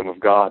the kingdom of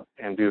God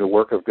and do the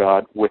work of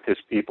God with His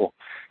people.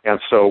 And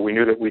so we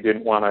knew that we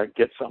didn't want to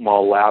get something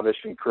all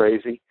lavish and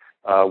crazy.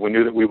 We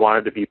knew that we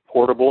wanted to be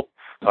portable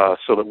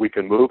so that we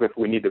could move if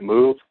we need to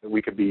move, that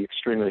we could be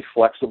extremely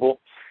flexible.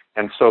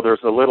 And so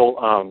there's a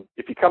little,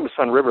 if you come to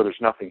Sun River, there's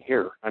nothing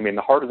here. I mean,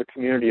 the heart of the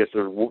community is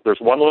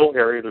there's one little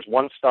area, there's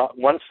one stop,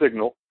 one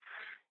signal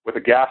with a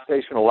gas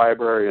station, a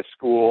library, a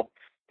school,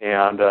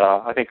 and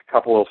I think a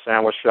couple little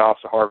sandwich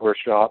shops, a hardware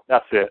shop.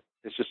 That's it.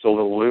 It's just a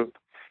little loop.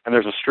 And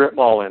there's a strip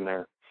mall in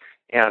there.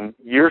 And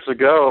years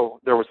ago,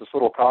 there was this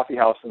little coffee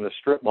house in the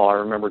strip mall. I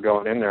remember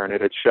going in there, and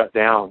it had shut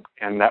down,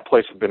 and that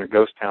place had been a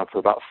ghost town for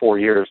about 4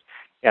 years.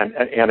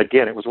 And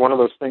again, it was one of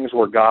those things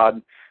where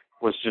God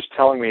was just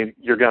telling me,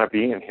 you're going to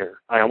be in here.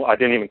 I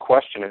didn't even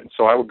question it. And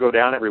so I would go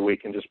down every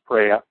week and just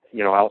pray,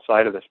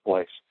 outside of this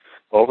place,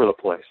 over the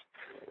place.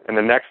 And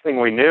the next thing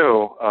we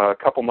knew, a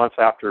couple months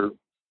after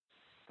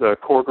the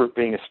core group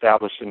being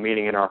established and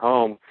meeting in our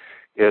home,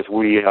 is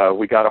we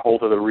got a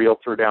hold of the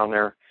realtor down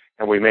there,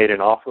 and we made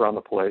an offer on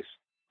the place.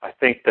 I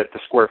think that the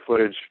square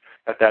footage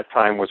at that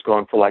time was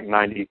going for like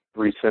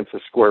 93 cents a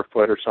square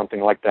foot or something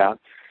like that.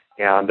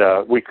 And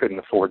we couldn't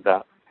afford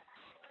that.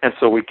 And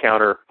so we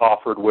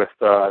counter-offered with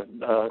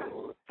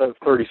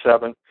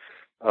 37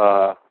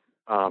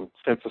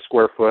 cents a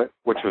square foot,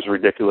 which was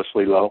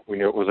ridiculously low. We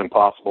knew it was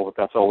impossible, but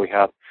that's all we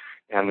had.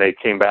 And they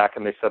came back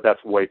and they said,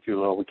 that's way too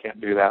low. We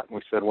can't do that. And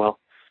we said, well,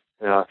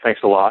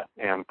 thanks a lot,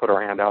 and put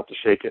our hand out to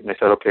shake it. And they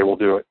said, okay, we'll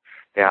do it.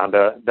 And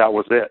that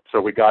was it.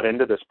 So we got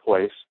into this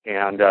place,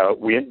 and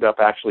we ended up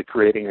actually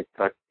creating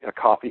a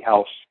coffee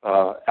house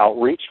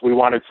outreach. We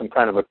wanted some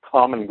kind of a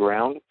common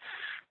ground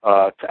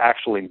to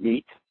actually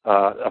meet,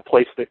 a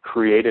place that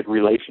created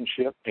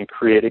relationship and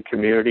created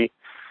community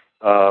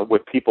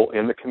with people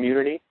in the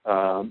community,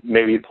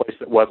 maybe a place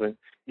that wasn't,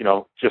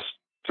 just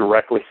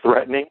directly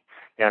threatening.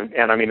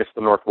 And I mean, it's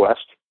the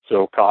Northwest,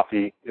 so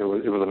coffee, it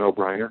was a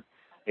no-brainer.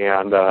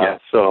 And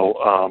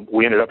so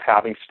we ended up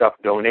having stuff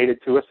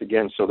donated to us,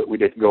 again, so that we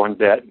didn't go in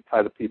debt and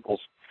tie the people's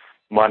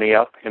money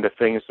up into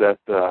things that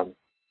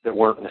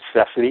weren't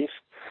necessities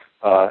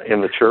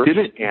in the church.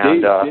 Didn't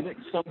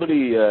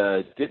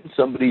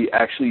somebody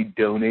actually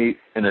donate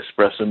an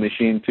espresso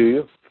machine to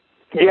you?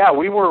 Yeah,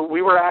 we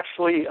were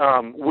actually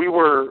we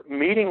were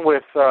meeting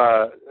with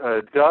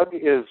Doug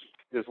is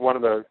one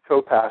of the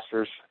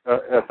co-pastors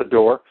at the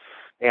door,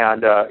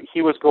 And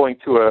he was going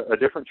to a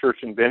different church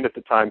in Bend at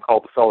the time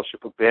called the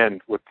Fellowship of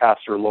Bend with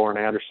Pastor Lauren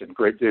Anderson.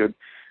 Great dude,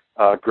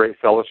 great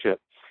fellowship.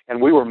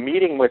 And we were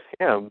meeting with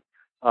him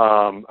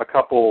a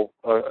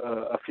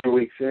few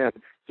weeks in,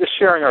 just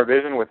sharing our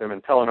vision with him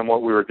and telling him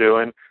what we were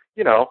doing.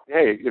 You know,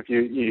 hey, if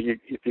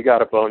you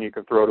got a bone you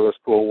can throw to us,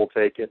 cool, we'll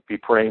take it. Be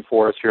praying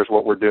for us. Here's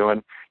what we're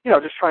doing. You know,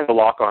 just trying to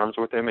lock arms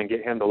with him and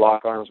get him to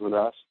lock arms with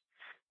us.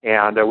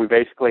 And we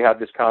basically had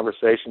this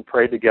conversation,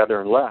 prayed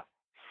together, and left.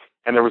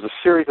 And there was a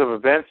series of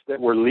events that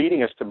were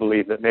leading us to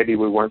believe that maybe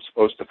we weren't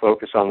supposed to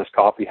focus on this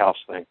coffee house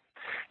thing.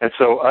 And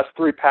so us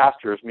three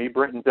pastors, me,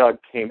 Brent, and Doug,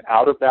 came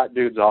out of that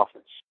dude's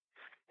office.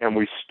 And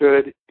we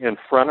stood in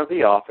front of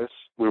the office.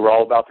 We were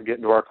all about to get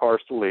into our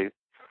cars to leave.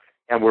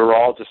 And we were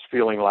all just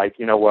feeling like,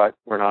 you know what,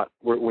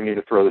 we need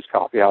to throw this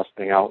coffee house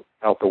thing out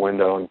the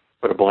window and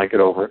put a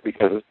blanket over it,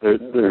 because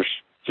there's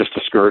just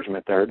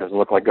discouragement there. It doesn't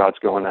look like God's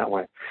going that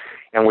way.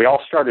 And we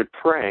all started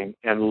praying,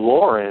 and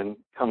Lauren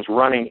comes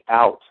running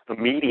out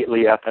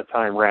immediately at that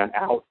time, ran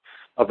out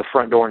of the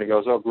front door, and he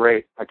goes, "Oh,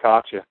 great, I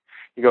caught you."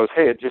 He goes,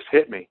 "Hey, it just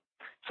hit me.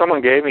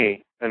 Someone gave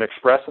me an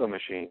espresso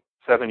machine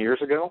 7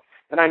 years ago,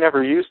 and I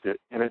never used it,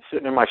 and it's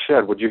sitting in my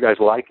shed. Would you guys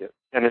like it?"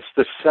 And it's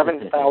the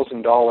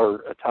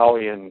 $7,000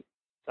 Italian,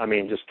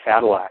 just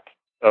Cadillac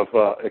of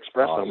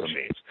espresso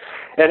machines.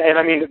 And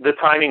I mean, the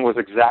timing was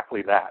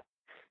exactly that.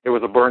 It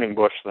was a burning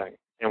bush thing.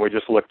 And we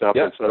just looked up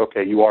and said,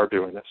 "Okay, you are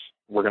doing this.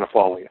 We're going to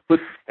follow you." But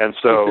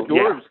the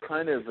door is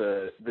kind of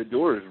the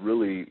door is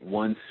really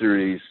one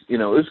series. You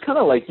know, it was kind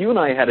of like you and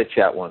I had a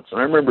chat once, and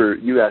I remember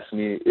you asked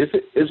me, "Is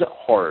it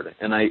hard?"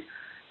 And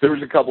there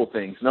was a couple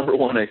things. Number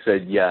one, I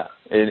said, "Yeah,"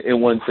 in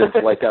one sense,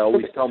 like I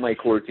always tell my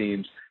core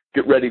teams,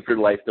 get ready for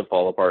life to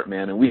fall apart,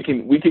 man. And we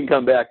can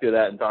come back to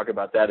that and talk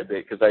about that a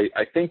bit, because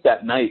I think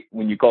that night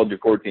when you called your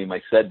core team,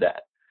 I said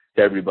that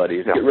to everybody: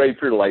 is get ready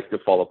for life to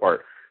fall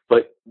apart.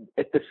 But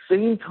at the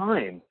same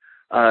time,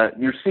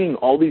 you're seeing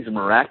all these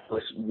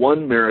miraculous,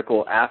 one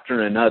miracle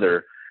after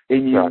another,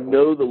 and you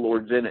know the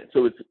Lord's in it.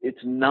 So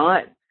it's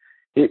not.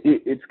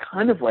 It's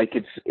kind of like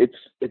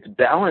it's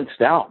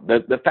balanced out.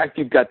 The fact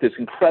you've got this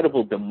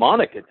incredible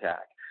demonic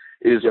attack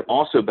is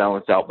also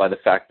balanced out by the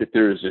fact that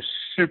there is this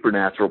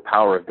supernatural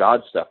power of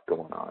God stuff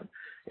going on,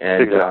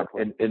 and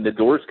and the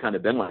door's kind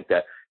of been like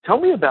that. Tell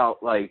me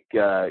about like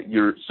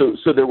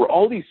so there were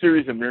all these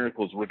series of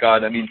miracles where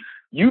God. I mean,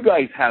 you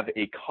guys have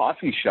a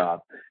coffee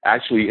shop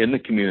actually in the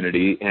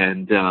community,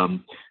 and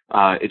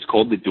it's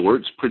called The Door.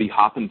 It's a pretty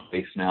hopping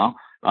place now.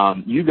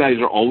 You guys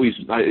are always,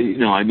 I'm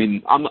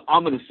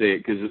going to say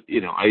it because,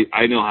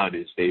 I know how it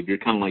is, Dave. You're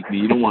kind of like me.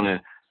 You don't want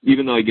to,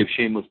 even though I give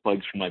shameless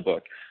plugs for my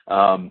book,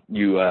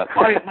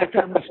 my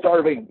family's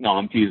starving. No,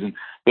 I'm teasing.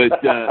 But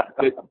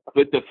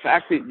the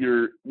fact that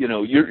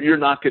you're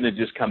not going to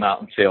just come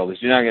out and say all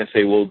this. You're not going to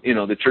say, well,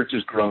 the church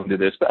has grown to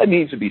this, but it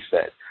needs to be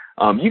said.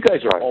 You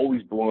guys are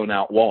always blowing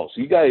out walls.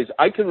 You guys,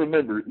 I can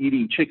remember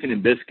eating chicken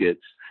and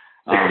biscuits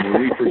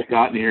when we first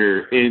got in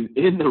here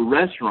in the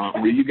restaurant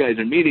where you guys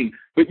are meeting.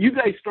 But you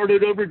guys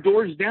started over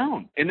doors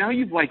down, and now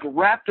you've like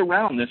wrapped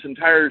around this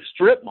entire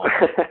strip mall,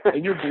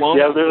 and you're blowing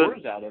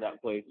doors out of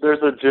that place.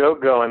 There's a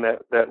joke going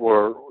that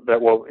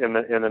will in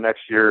the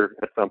next year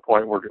at some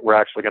point we're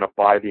actually going to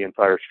buy the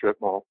entire strip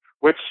mall,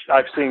 which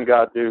I've seen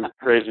God do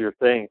crazier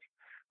things.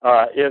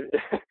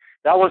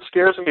 That one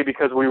scares me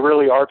because we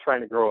really are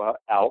trying to grow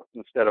out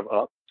instead of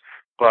up.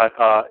 But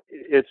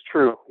it's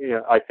true.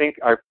 I think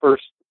our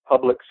first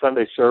public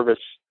Sunday service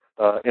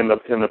in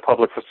the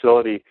public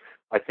facility,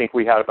 I think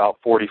we had about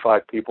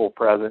 45 people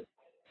present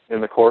in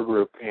the core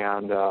group,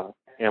 and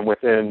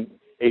within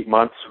 8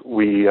 months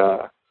we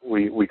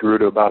grew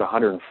to about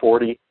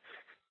 140,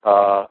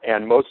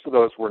 and most of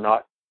those were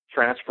not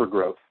transfer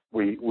growth.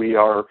 We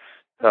are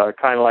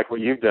kind of like what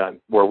you've done,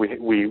 where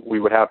we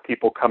would have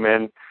people come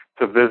in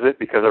to visit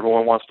because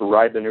everyone wants to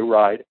ride the new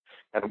ride,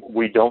 and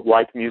we don't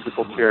like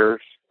musical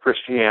chairs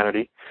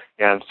Christianity.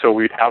 And so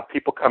we'd have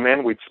people come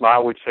in, we'd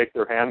smile, we'd shake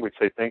their hand, we'd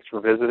say, "Thanks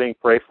for visiting,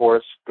 pray for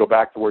us, go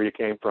back to where you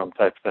came from,"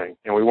 type thing.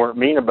 And we weren't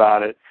mean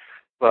about it,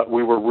 but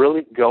we were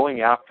really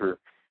going after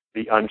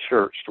the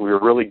unchurched. We were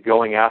really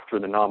going after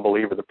the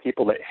non-believer, the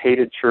people that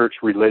hated church,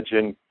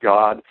 religion,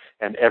 God,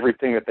 and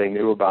everything that they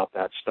knew about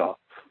that stuff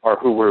are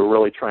who we were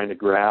really trying to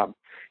grab.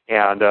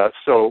 And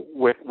so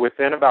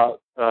within about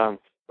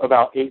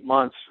 8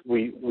 months,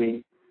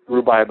 we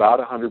grew by about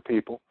 100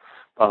 people.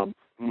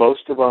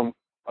 Most of them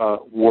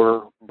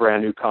were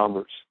brand new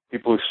converts,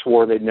 people who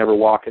swore they'd never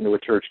walk into a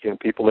church again,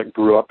 people that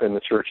grew up in the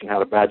church and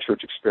had a bad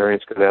church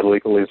experience because they had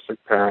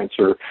legalistic parents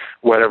or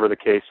whatever the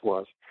case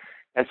was.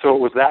 And so it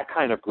was that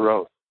kind of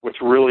growth which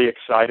really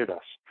excited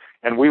us.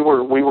 And we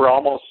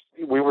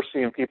were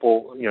seeing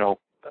people,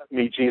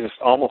 meet Jesus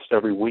almost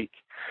every week.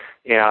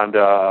 And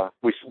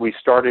we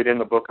started in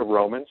the book of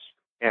Romans.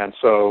 And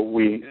so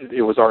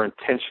it was our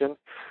intention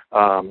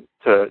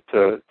to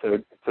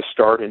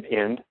start and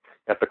end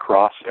at the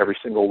cross every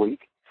single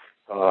week,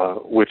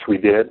 which we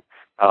did.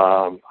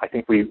 I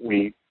think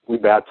we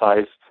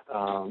baptized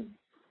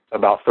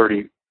about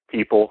 30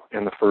 people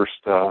in the first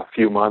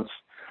few months,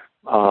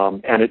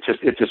 and it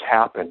just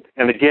happened.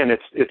 And again,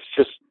 it's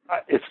just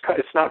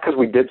it's not because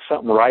we did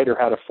something right or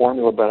had a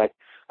formula, but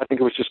I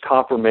think it was just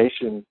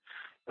confirmation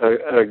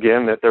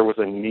again that there was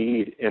a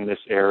need in this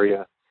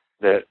area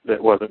that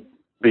wasn't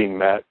being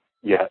met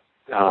yet,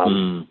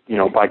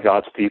 by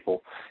God's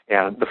people,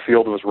 and the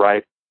field was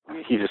ripe.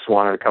 He just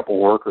wanted a couple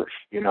workers,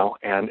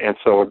 and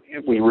so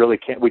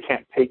we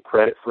can't take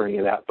credit for any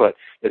of that, but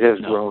it has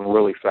grown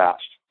really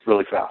fast.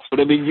 But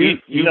I mean,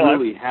 you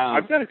really have.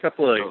 I've got a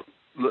couple of.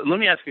 Let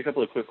me ask you a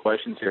couple of quick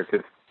questions here,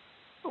 because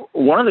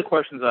one of the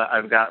questions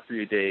I've got for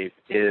you, Dave,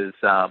 is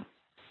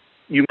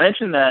you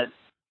mentioned that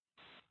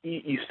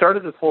you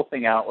started this whole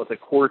thing out with a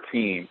core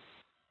team,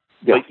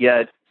 but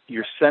yet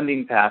your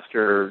sending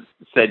pastor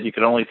said you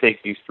could only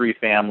take these 3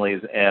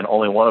 families, and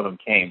only one of them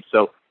came.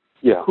 So,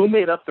 who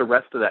made up the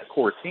rest of that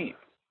core team?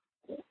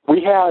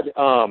 We had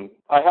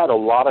I had a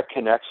lot of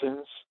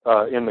connections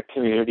in the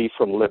community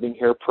from living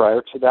here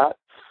prior to that.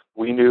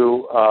 We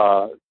knew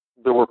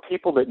there were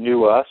people that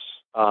knew us.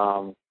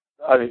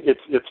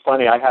 It's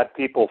funny. I had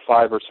people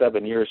 5 or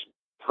 7 years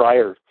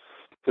prior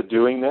to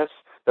doing this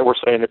that were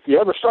saying, if you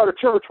ever start a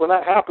church, when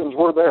that happens,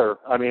 we're there.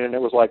 I mean, and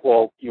it was like,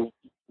 well,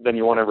 then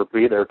you won't ever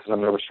be there because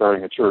I'm never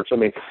starting a church. I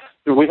mean,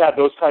 we had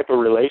those type of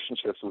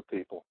relationships with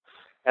people.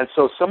 And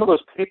so some of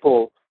those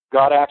people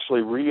got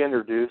actually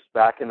reintroduced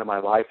back into my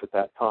life at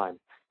that time.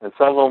 And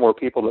some of them were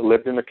people that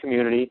lived in the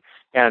community.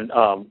 And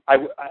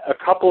a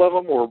couple of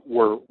them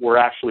were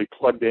actually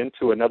plugged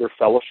into another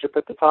fellowship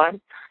at the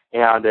time.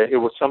 And it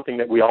was something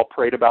that we all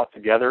prayed about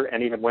together,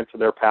 and even went to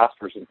their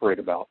pastors and prayed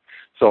about.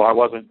 So I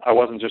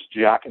wasn't just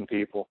jacking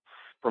people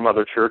from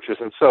other churches.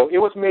 And so it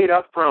was made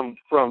up from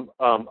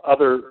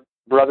other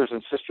brothers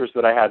and sisters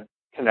that I had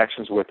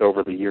connections with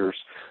over the years,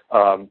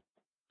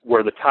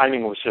 where the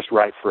timing was just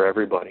right for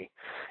everybody.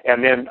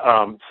 And then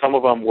some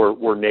of them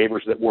were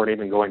neighbors that weren't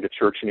even going to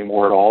church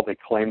anymore at all. They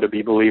claimed to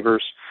be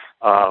believers,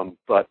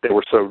 but they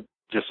were so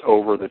just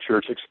over the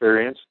church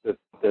experience that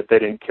they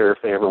didn't care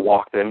if they ever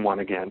walked in one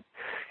again.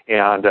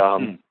 And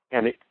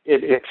it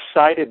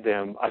excited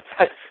them.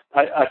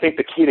 I think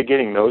the key to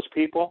getting those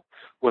people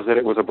was that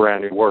it was a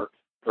brand new work.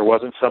 There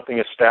wasn't something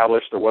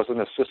established. There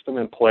wasn't a system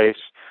in place.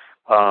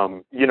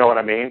 You know what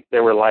I mean? They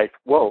were like,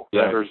 whoa,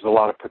 there's a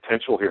lot of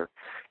potential here.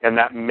 And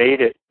that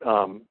made it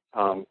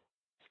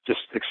just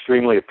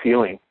extremely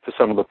appealing to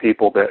some of the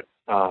people that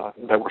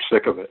were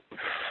sick of it.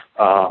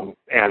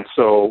 And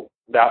so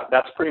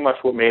that's pretty much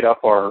what made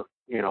up our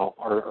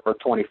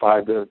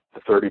 25 to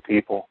 30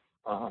 people.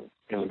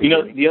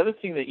 The other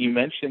thing that you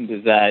mentioned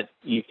is that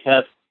you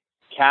kept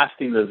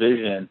casting the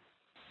vision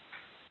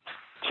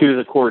to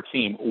the core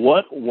team.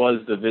 What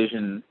was the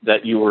vision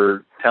that you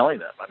were telling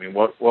them? I mean,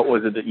 what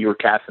was it that you were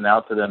casting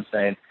out to them,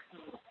 saying,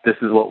 this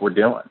is what we're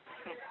doing?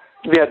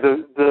 Yeah,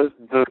 the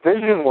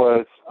vision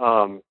was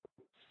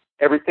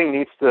everything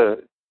needs to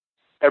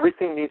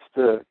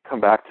come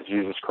back to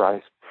Jesus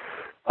Christ.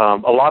 A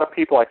lot of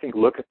people, I think,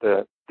 look at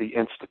the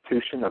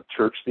institution of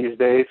church these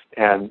days,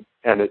 and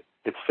it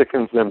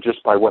sickens them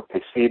just by what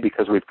they see,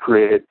 because we've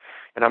created,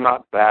 and I'm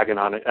not bagging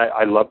on it.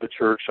 I love the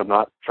church. I'm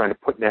not trying to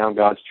put down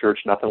God's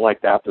church, nothing like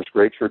that. There's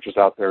great churches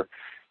out there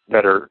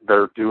that are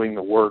doing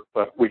the work,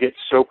 but we get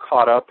so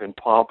caught up in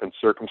pomp and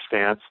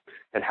circumstance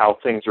and how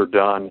things are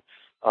done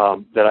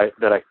that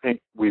I think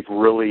we've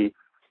really,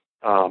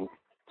 to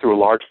a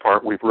large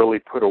part, we've really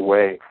put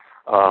away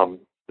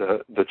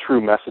the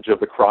true message of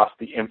the cross,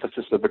 the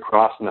emphasis of the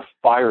cross, and the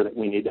fire that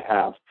we need to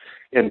have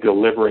in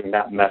delivering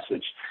that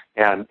message.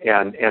 And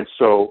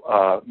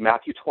so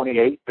Matthew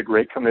 28, the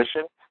Great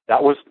Commission,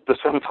 that was the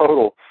sum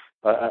total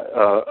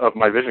of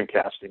my vision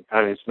casting.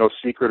 I mean, it's no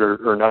secret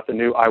or nothing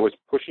new. I was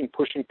pushing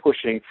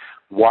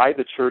why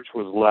the church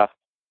was left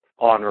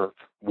on earth.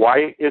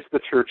 Why is the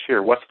church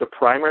here? What's the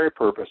primary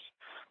purpose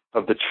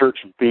of the church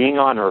being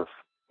on earth?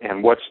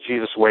 And what's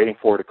Jesus waiting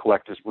for to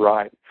collect his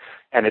bride?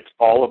 And it's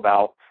all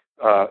about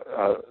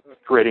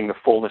creating the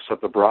fullness of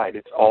the bride.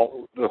 It's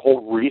all the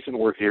whole reason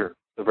we're here.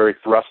 The very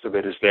thrust of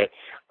it is that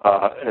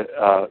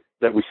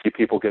that we see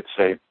people get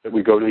saved, that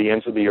we go to the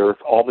ends of the earth,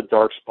 all the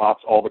dark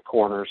spots, all the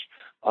corners,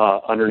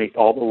 underneath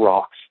all the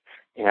rocks,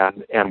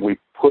 and we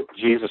put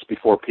Jesus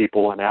before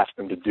people and ask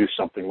them to do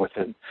something with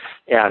him.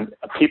 And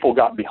people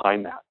got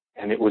behind that,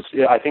 and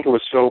I think it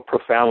was so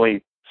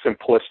profoundly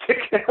simplistic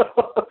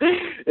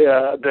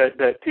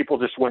that people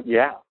just went,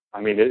 yeah. I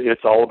mean,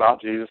 it's all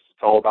about Jesus.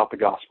 It's all about the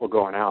gospel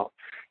going out.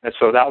 And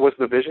so that was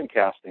the vision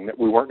casting, that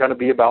we weren't going to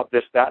be about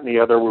this, that, and the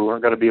other. We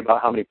weren't going to be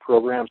about how many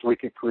programs we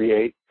could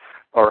create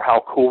or how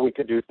cool we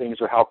could do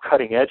things or how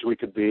cutting edge we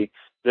could be.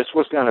 This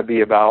was going to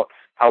be about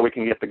how we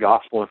can get the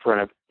gospel in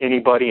front of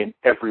anybody and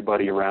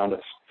everybody around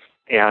us.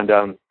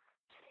 And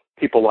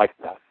people liked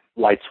that.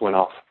 Lights went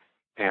off.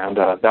 And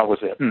that was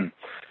it.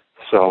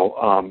 So,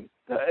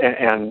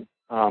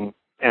 and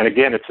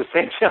again, it's the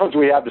same challenge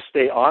we have to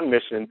stay on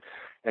mission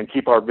and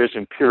keep our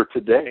vision pure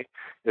today.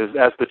 Is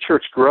as the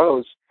church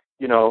grows,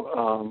 you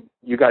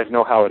guys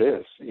know how it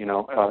is.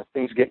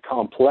 Things get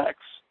complex,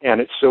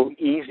 and it's so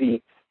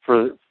easy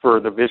for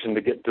the vision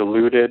to get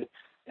diluted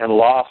and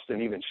lost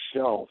and even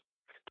shelved.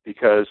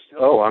 because,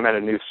 oh, I'm at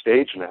a new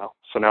stage now.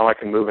 So now I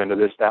can move into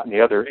this, that, and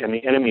the other. And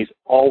the enemy's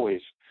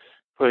always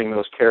putting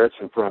those carrots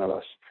in front of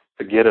us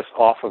to get us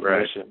off of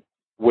mission,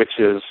 which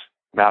is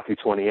Matthew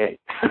 28.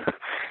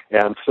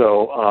 And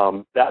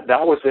so that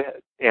was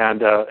it.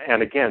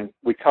 And again,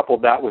 we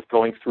coupled that with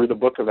going through the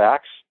book of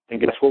Acts, and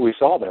guess what we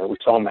saw there? We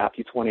saw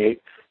Matthew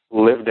 28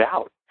 lived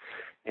out.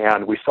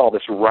 And we saw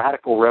this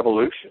radical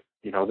revolution,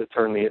 that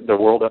turned the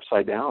world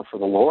upside down for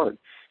the Lord.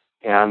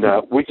 And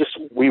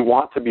we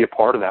want to be a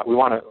part of that. We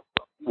want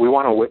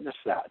to witness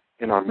that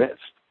in our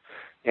midst.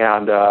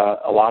 And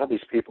a lot of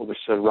these people just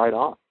said, right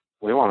on.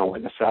 We want to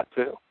witness that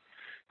too.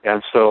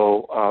 And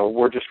so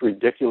we're just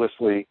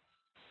ridiculously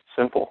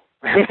simple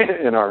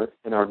in our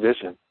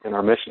vision, in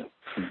our mission,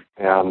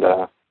 and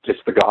just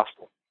the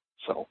gospel.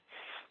 So,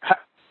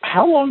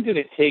 how long did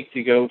it take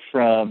to go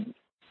from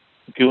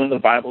doing the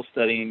Bible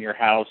study in your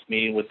house,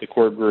 meeting with the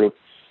core group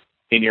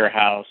in your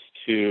house,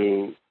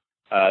 to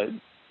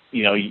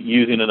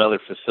using another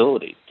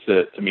facility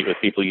to meet with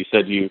people? You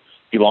said you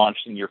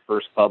launched in your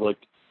first public.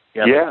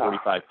 You had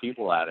 45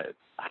 people at it.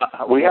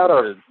 We had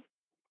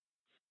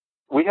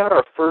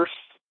our first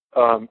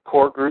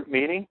core group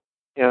meeting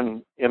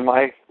in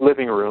my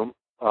living room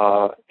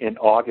in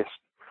August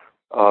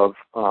of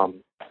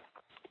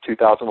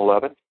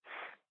 2011,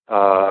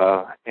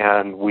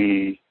 and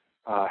we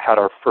had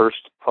our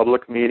first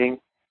public meeting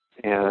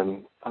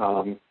in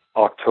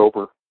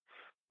October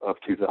of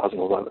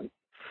 2011.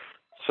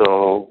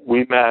 So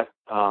we met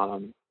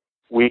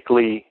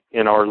weekly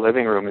in our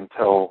living room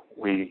until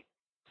we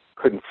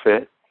couldn't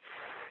fit.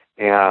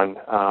 And,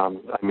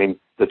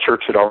 the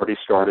church had already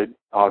started,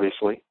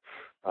 obviously.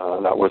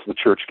 That was the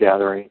church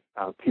gathering.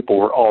 People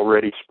were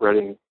already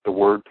spreading the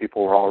word.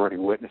 People were already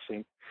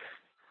witnessing.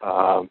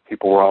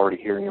 People were already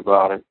hearing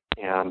about it.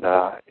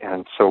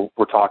 And so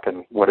we're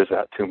talking, what is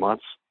that, 2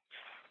 months?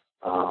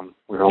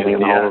 We're only in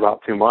the home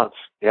about 2 months.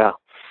 Yeah.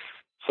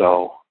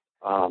 So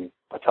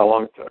that's how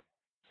long it took.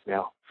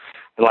 Yeah.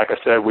 And like I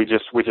said, we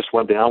just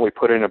went down. We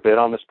put in a bid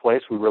on this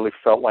place. I really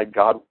felt like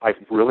God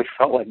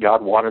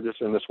wanted us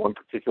in this one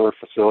particular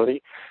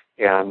facility,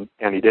 and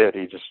He did.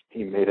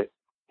 He made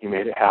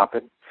it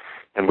happen.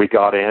 And we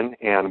got in,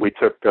 and we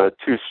took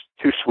two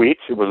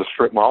suites. It was a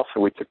strip mall,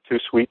 so we took 2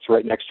 suites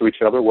right next to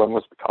each other. One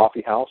was the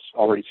coffee house,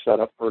 already set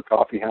up for a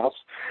coffee house,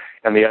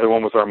 and the other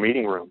one was our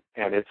meeting room.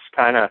 And it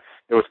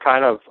was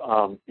kind of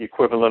the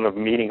equivalent of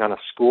meeting on a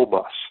school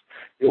bus.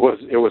 It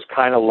was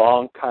kind of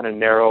long, kind of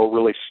narrow,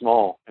 really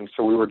small, and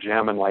so we were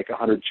jamming like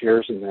 100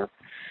 chairs in there.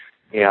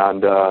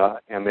 And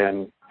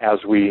then as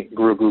we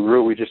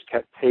grew, we just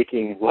kept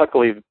taking.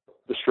 Luckily,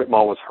 the strip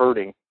mall was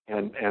hurting,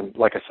 and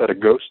like I said, a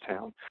ghost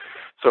town.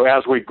 So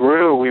as we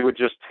grew, we would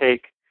just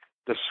take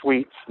the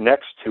suites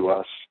next to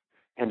us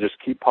and just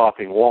keep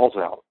popping walls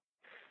out.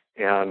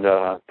 And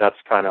that's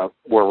kind of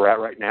where we're at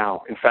right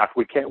now. In fact,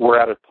 we're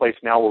at a place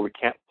now where we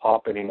can't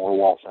pop any more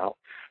walls out.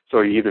 So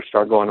you either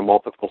start going to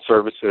multiple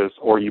services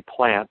or you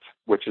plant,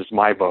 which is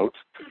my vote,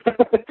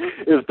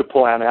 is to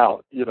plan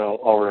out,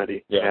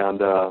 already. Yeah. And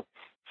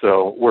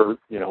so we're,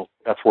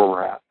 that's where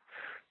we're at.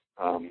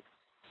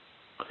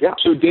 Yeah.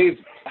 So Dave,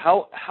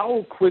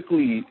 how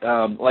quickly,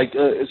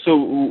 so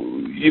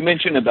you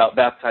mentioned about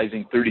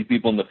baptizing 30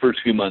 people in the first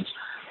few months.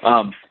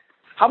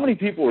 How many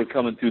people are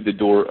coming through the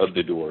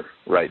door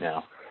right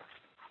now?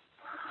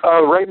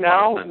 Right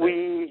now,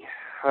 we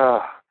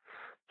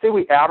say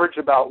we average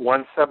about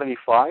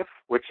 175,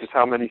 which is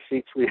how many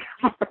seats we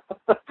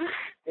have.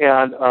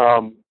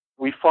 And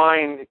we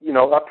find,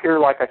 up here,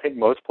 like I think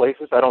most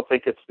places, I don't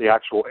think it's the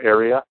actual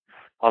area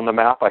on the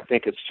map. I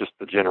think it's just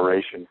the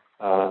generation.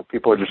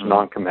 People are just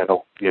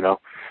non-committal,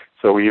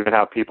 So we even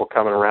have people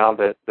coming around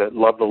that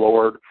love the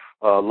Lord,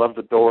 love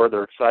the door.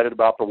 They're excited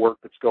about the work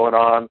that's going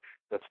on.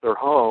 That's their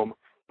home,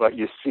 but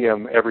you see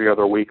them every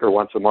other week or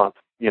once a month,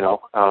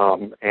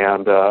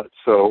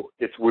 so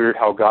it's weird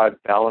how God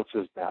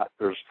balances that.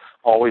 There's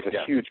always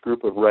a huge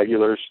group of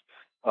regulars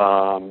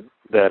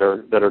that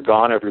are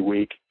gone every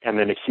week, and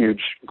then a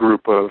huge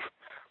group of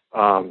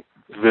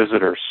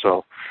visitors.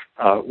 So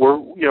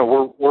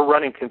we're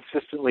running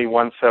consistently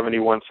 170,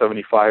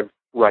 175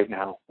 right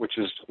now, which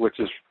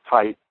is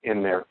tight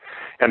in there,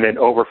 and then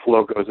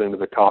overflow goes into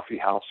the coffee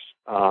house.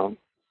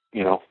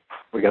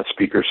 We got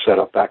speakers set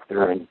up back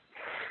there and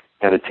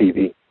a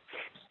TV.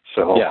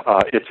 So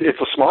it's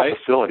a small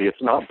facility.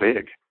 It's not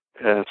big,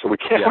 so we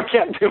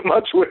can't do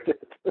much with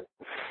it.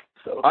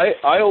 So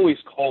I always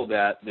call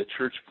that the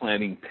church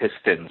planting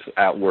pistons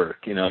at work.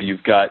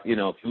 You've got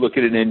if you look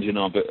at an engine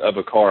of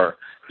a car,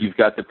 you've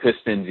got the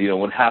pistons.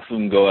 When half of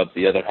them go up,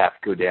 the other half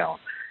go down,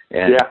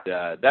 and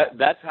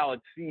that's how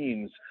it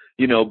seems.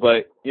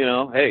 But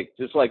hey,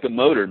 just like a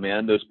motor,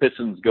 man, those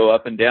pistons go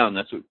up and down.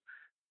 That's what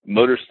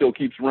motor still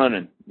keeps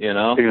running.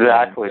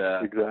 Exactly.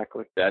 And,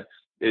 exactly.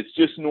 It's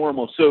just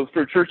normal. So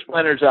for church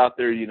planners out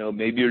there,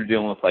 maybe you're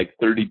dealing with like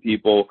 30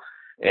 people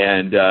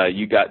and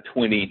you got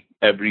 20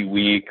 every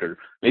week, or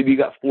maybe you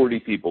got 40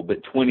 people,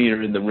 but 20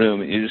 are in the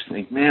room, and you just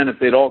think, man, if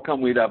they'd all come,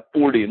 we'd have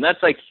 40. And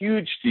that's like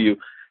huge to you.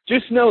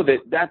 just know that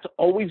that's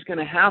always going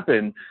to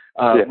happen,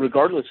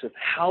 regardless of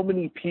how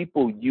many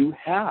people you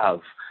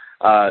have.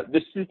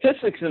 The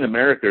statistics in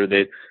America are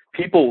that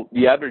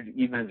the average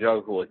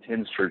evangelical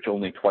attends church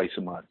only twice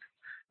a month.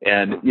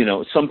 And,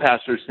 some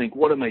pastors think,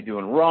 what am I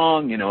doing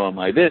wrong? Am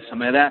I this?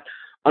 Am I that?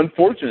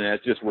 Unfortunately,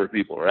 that's just where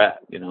people are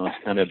at. It's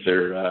kind of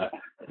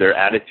their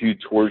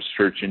attitude towards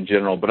church in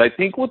general. But I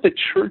think with the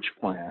church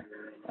plan,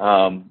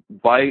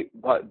 by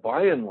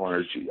and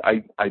large,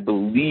 I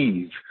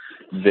believe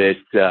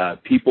that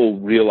people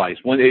realize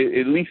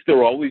at least there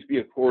will always be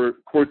a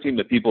core team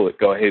of people that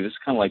go, hey, this is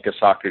kind of like a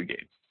soccer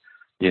game.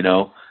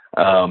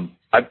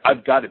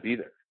 I've got to be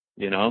there.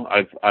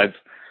 I've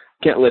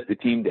can't let the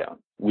team down.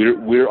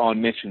 We're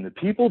on mission. The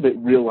people that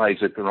realize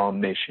that they're on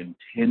mission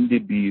tend to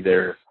be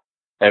there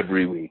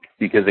every week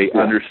because they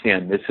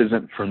understand this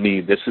isn't for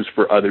me. This is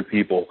for other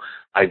people.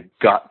 I've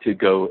got to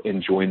go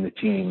and join the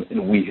team,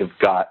 and we have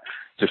got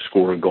to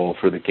score a goal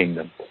for the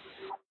kingdom.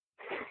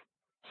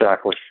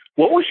 Exactly.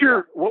 What was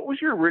your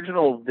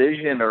original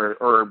vision,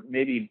 or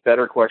maybe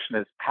better question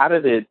is how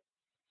does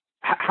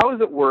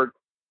it work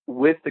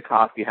with the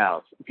coffee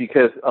house?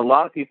 Because a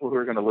lot of people who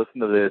are going to listen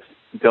to this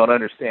don't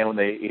understand when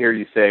they hear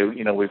you say,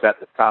 we've got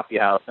this coffee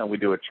house and we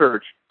do a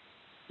church.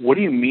 What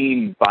do you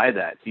mean by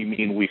that? Do you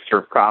mean we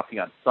serve coffee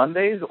on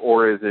Sundays,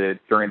 or is it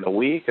during the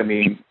week? I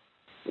mean,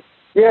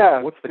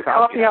 what's the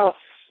coffee house?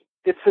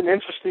 It's an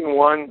interesting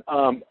one.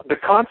 The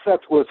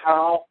concept was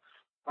how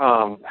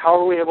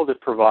are we able to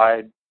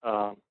provide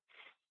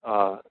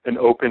an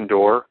open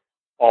door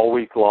all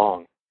week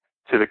long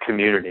to the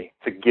community,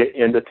 to get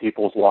into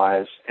people's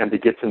lives and to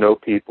get to know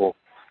people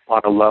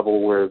on a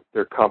level where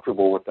they're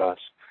comfortable with us.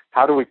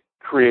 How do we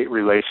create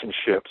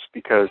relationships?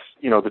 Because,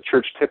 the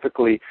church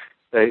typically,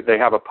 they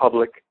have a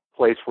public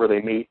place where they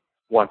meet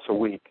once a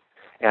week.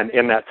 And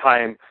in that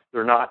time,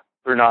 they're not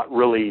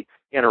really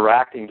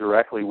interacting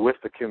directly with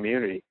the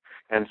community.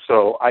 And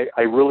so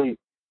I really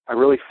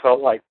felt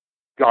like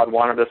God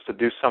wanted us to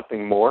do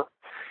something more.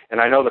 And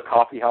I know the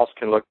coffee house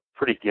can look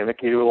pretty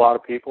gimmicky to a lot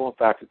of people. In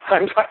fact, at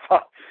times I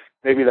thought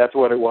maybe that's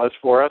what it was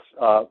for us.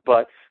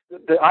 But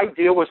the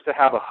idea was to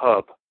have a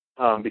hub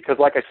because,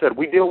 like I said,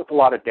 we deal with a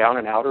lot of down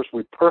and outers.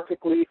 We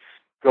perfectly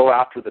go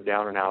after the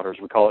down and outers.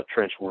 We call it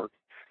trench work.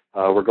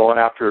 We're going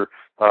after,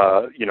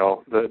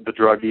 the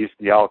druggies,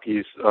 the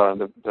alkies,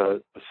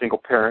 the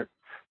single parent,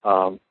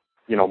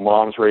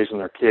 moms raising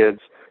their kids.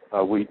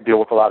 We deal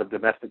with a lot of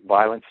domestic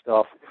violence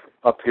stuff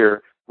up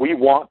here. We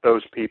want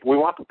those people. We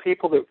want the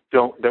people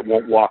that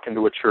won't walk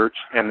into a church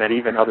and that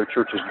even other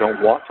churches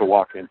don't want to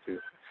walk into.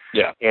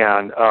 Yeah.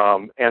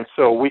 And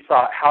so we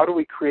thought, how do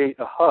we create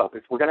a hub?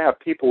 If we're going to have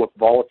people with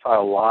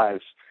volatile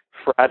lives,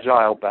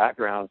 fragile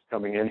backgrounds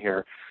coming in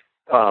here,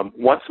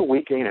 once a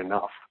week ain't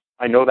enough.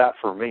 I know that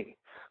for me.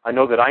 I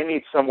know that I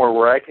need somewhere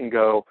where I can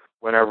go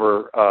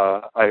whenever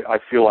I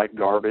feel like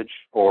garbage,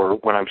 or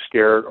when I'm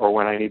scared, or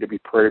when I need to be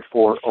prayed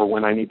for, or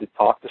when I need to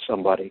talk to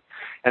somebody.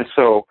 And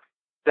so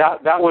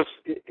that was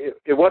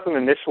it wasn't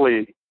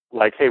initially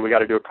like, hey, we got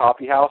to do a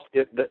coffee house.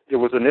 It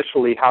was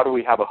initially, how do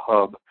we have a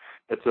hub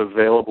that's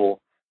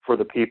available for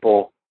the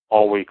people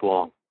all week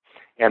long?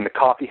 And the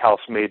coffee house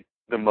made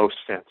the most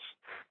sense.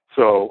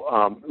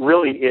 So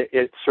really,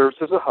 it serves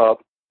as a hub.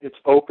 It's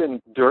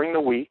open during the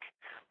week.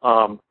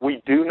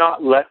 We do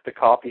not let the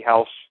coffee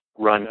house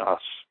run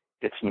us.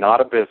 It's not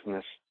a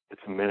business.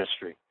 It's a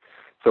ministry.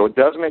 So it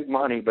does make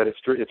money, but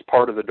it's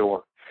part of the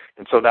door.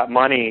 And so that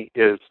money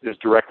is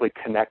directly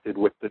connected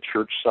with the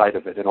church side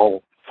of it. It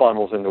all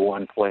funnels into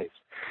one place.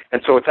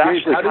 And so it's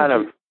actually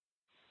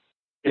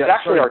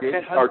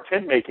our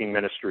tent making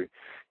ministry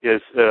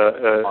is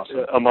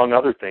awesome. Among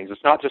other things.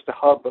 It's not just a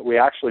hub, but we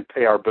actually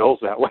pay our bills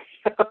that way.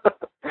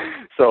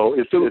 So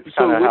with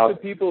the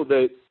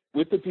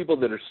people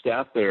that are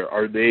staffed there,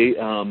 are they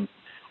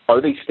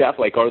staffed,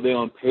 like, are they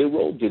on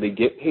payroll? Do they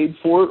get paid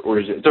for it, or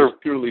is it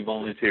just purely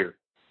volunteer?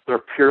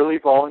 They're purely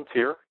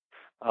volunteer.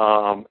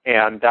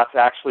 And that's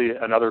actually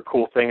another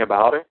cool thing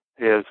about it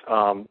is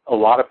a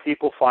lot of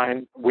people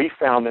we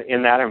found that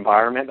in that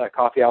environment, that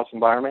coffee house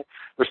environment,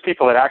 there's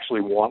people that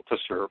actually want to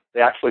serve.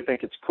 They actually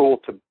think it's cool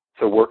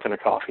to work in a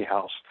coffee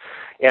house.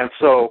 And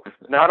so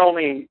not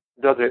only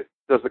does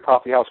the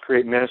coffee house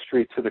create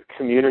ministry to the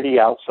community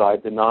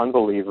outside, the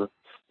non-believer,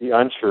 the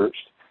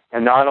unchurched,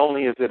 and not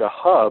only is it a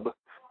hub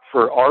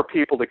for our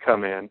people to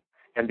come in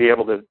and be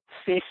able to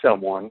see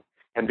someone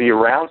and be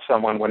around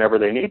someone whenever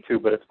they need to,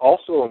 but it's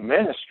also a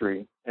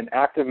ministry, an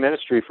active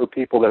ministry for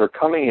people that are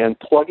coming in,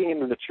 plugging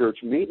into the church,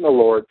 meeting the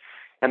Lord,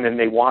 and then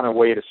they want a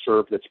way to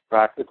serve that's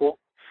practical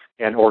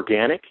and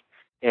organic.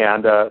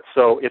 And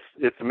so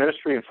it's a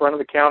ministry in front of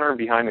the counter and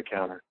behind the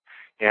counter.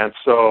 And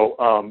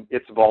so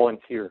it's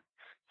volunteer.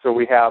 So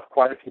we have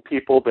quite a few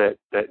people that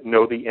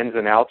know the ins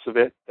and outs of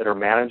it, that are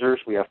managers.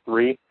 We have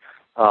 3.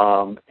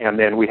 And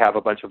then we have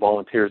a bunch of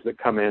volunteers that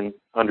come in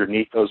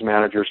underneath those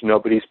managers.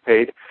 Nobody's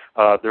paid.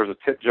 There's a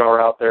tip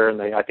jar out there,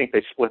 and I think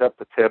they split up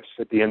the tips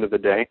at the end of the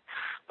day.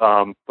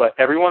 But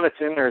everyone that's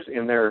in there is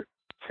in there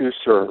to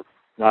serve,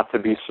 not to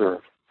be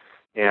served.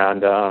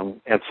 And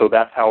so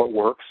that's how it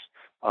works.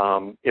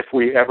 If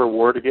we ever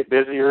were to get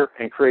busier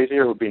and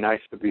crazier, it would be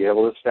nice to be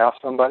able to staff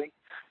somebody.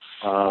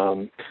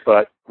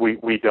 But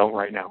we don't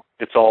right now.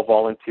 It's all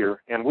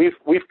volunteer, and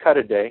we've cut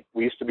a day.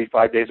 We used to be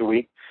 5 days a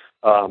week.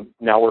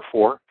 Now we're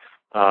 4.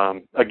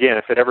 Again,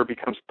 if it ever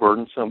becomes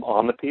burdensome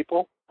on the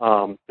people,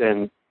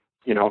 then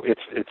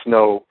it's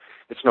no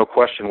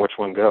question which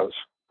one goes.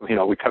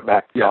 We cut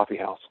back the coffee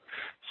house.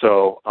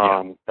 So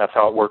that's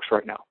how it works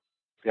right now.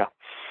 Yeah.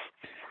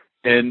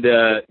 And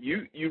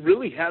you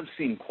really have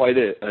seen quite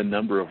a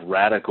number of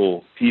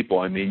radical people.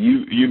 I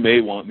mean, you may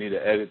want me to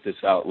edit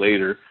this out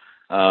later,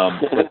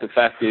 but the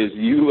fact is,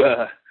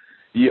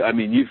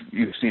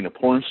 you've seen a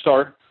porn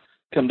star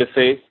come to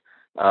faith,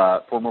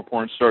 former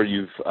porn star.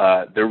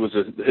 There was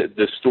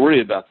the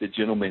story about the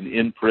gentleman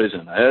in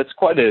prison. That's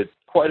quite a.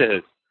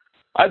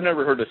 I've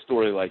never heard a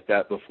story like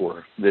that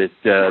before. That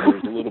there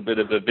was a little bit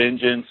of a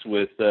vengeance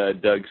with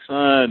Doug's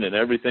son and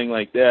everything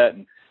like that.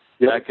 And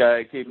that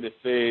guy came to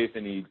faith,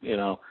 and he, you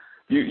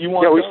want to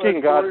tell that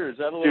story, or is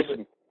that a little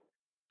bit?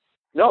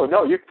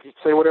 No, you can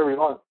say whatever you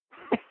want.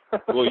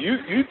 Well,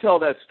 you tell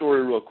that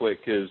story real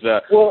quick, because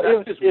that's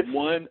just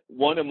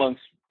one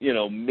amongst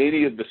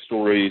many of the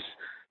stories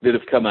that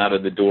have come out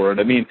of the door. And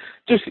I mean,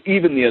 just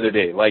even the other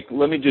day, like,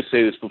 let me just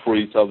say this before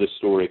you tell this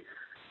story.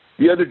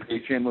 The other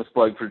day, shameless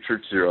plug for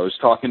Church Zero, I was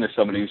talking to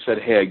somebody who said,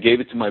 hey, I gave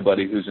it to my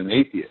buddy who's an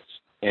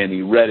atheist, and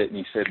he read it, and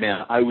he said,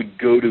 man, I would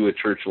go to a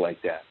church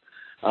like that.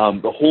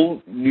 The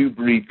whole new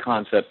breed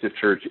concept of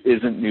church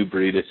isn't new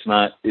breed. It's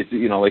not,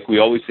 like we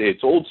always say,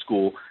 it's old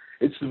school.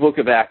 It's the Book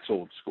of Acts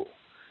old school.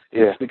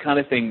 It's the kind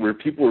of thing where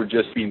people are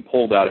just being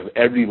pulled out of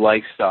every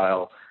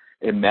lifestyle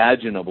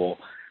imaginable.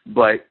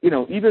 But,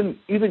 even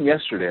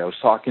yesterday I was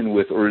talking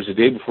with, or it was the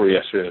day before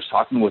yesterday, I was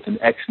talking with an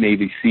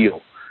ex-Navy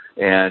SEAL,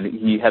 and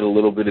he had a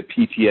little bit of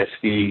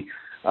PTSD,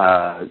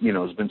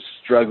 has been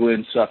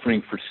struggling,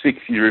 suffering for 6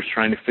 years,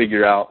 trying to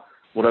figure out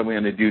what I'm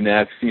going to do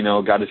next,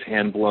 got his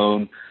hand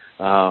blown,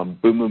 boom,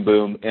 boom,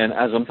 boom. And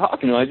as I'm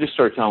talking to him, I just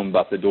started telling him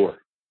about the door.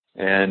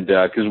 And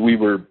because we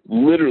were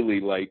literally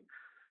like,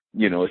 a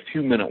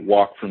 2-minute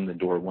walk from the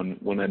door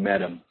when I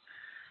met him.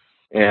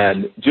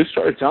 And just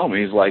started telling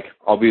me, he's like,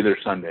 I'll be there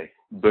Sunday.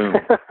 Boom.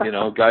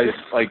 Guys,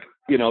 like,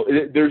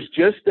 there's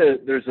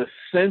a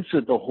sense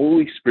that the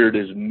Holy Spirit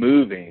is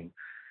moving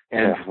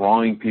and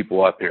drawing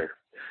people up here.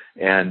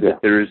 And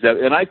there is that,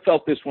 and I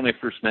felt this when I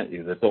first met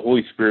you, that the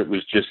Holy Spirit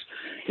was just,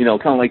 kind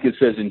of like it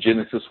says in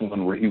Genesis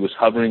 1, where he was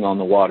hovering on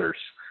the waters.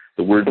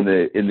 The word in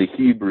the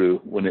Hebrew,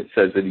 when it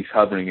says that he's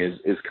hovering,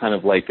 is kind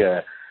of like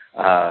a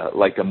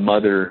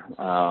mother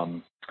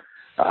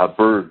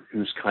bird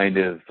who's kind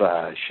of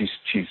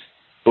she's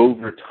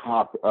over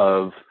top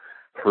of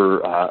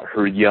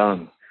her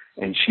young,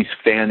 and she's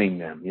fanning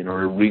them.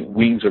 Her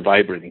wings are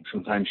vibrating.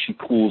 Sometimes she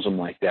cools them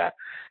like that.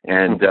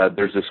 And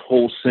there's this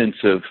whole sense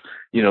of,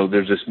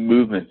 there's this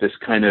movement, this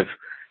kind of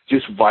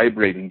just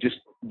vibrating. Just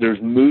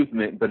there's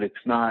movement, but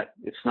it's not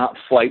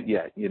flight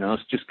yet.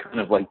 It's just kind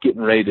of like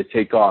getting ready to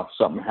take off,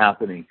 something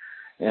happening.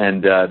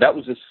 And that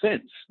was a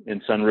sense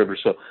in Sun River.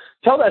 So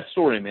tell that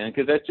story, man,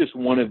 because that's just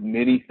one of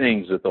many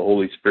things that the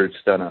Holy Spirit's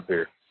done up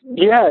here.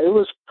 Yeah, it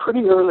was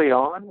pretty early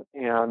on,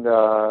 and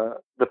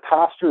the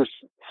pastor's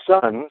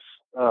sons,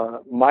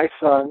 my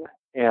son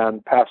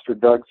and Pastor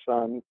Doug's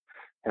son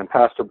and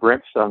Pastor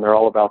Brent's son, they're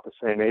all about the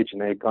same age,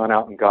 and they had gone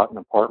out and got an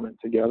apartment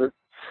together.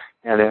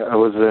 And it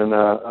was in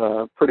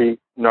a pretty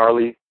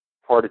gnarly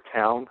part of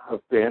town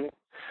of Bend.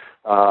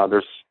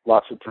 There's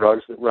lots of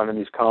drugs that run in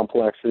these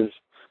complexes,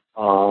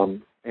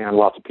 and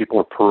lots of people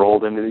are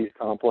paroled into these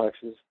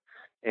complexes.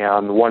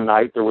 And one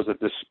night there was a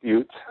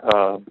dispute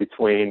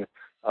between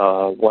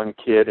one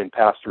kid and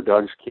Pastor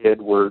Doug's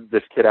kid, where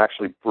this kid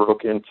actually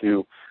broke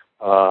into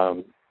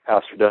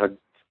Pastor Doug's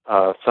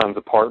son's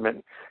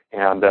apartment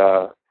and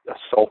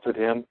assaulted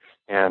him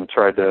and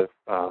tried to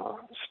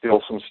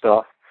steal some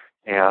stuff.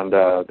 And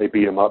they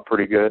beat him up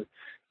pretty good.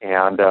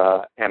 And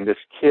this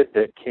kid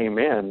that came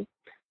in,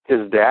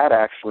 his dad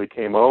actually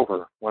came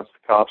over once the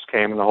cops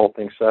came and the whole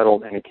thing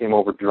settled, and he came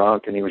over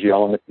drunk, and he was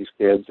yelling at these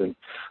kids and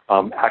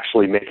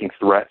actually making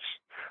threats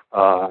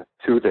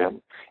to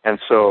them. And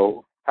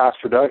so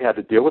Pastor Doug had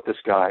to deal with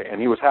this guy, and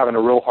he was having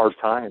a real hard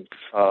time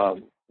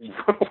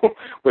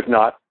with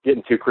not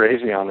getting too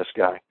crazy on this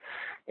guy.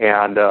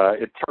 And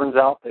it turns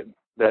out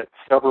that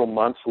several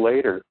months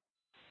later,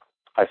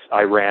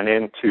 I ran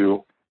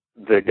into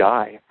the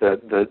guy,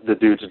 the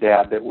dude's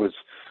dad that was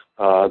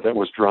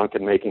drunk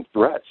and making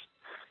threats.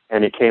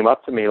 And he came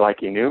up to me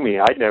like he knew me.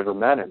 I'd never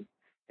met him,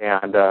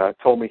 and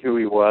told me who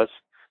he was.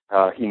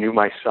 He knew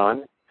my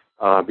son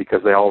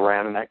because they all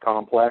ran in that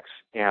complex.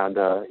 And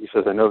he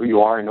says, I know who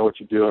you are. I know what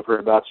you do. I've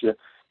heard about you.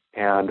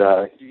 And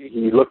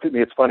he looked at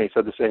me. It's funny. He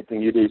said the same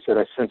thing you did. He said,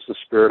 I sense the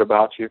Spirit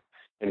about you.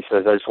 And he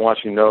says, I just want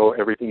you to know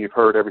everything you've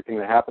heard, everything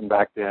that happened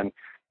back then.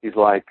 He's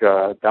like,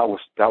 that was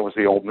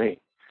the old me.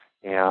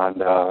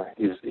 And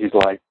he's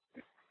like,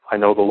 I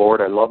know the Lord.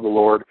 I love the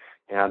Lord.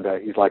 And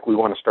he's like, we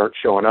want to start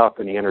showing up.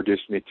 And he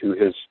introduced me to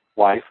his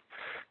wife.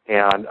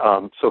 And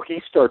so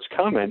he starts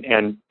coming,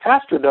 and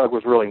Pastor Doug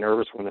was really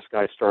nervous when this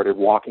guy started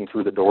walking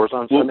through the doors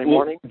on Sunday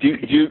morning. Do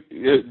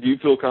you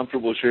feel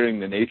comfortable sharing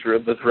the nature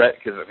of the threat?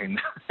 Because, I mean,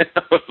 it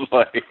was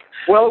like...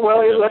 Well,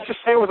 let's just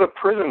say it was a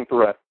prison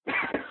threat.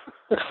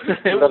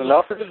 It was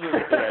enough? A prison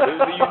threat. It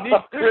was a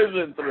unique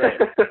prison threat.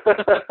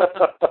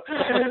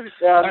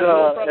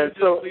 and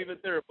so leave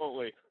it there, won't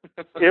we?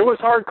 It was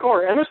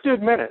hardcore, and this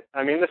dude meant it.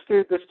 I mean, this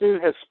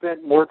dude has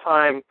spent more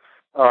time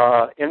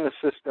in the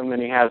system than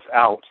he has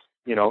out.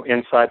 You know,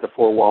 inside the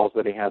four walls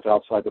that he has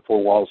outside the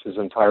four walls his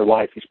entire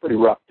life. He's a pretty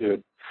rough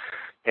dude.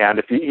 And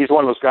if he's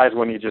one of those guys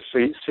when you just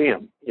see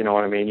him, you know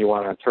what I mean, you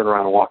want to turn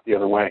around and walk the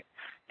other way.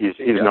 He's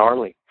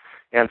gnarly.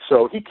 And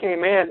so he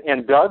came in,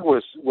 and Doug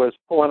was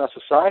pulling us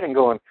aside and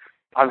going,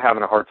 I'm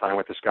having a hard time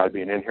with this guy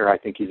being in here. I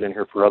think he's in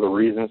here for other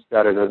reasons,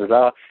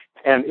 da-da-da-da-da.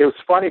 And it was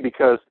funny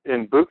because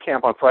in boot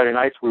camp on Friday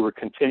nights, we were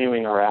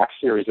continuing our Acts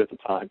series at the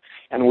time,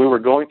 and we were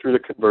going through the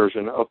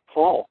conversion of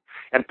Paul.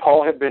 And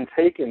Paul had been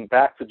taken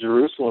back to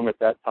Jerusalem at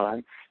that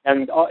time,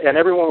 and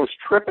everyone was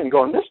tripping,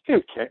 going, this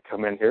dude can't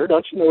come in here.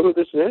 Don't you know who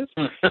this is?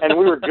 And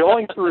we were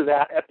going through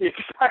that at the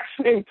exact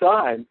same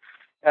time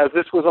as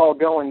this was all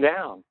going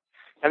down.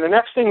 And the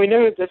next thing we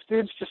knew, this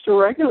dude's just a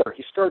regular.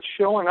 He starts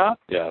showing up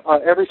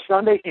every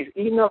Sunday. He's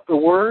eating up the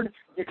Word.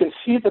 You can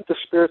see that the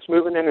Spirit's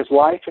moving in his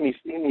life, and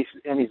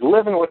he's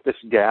living with this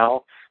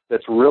gal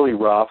that's really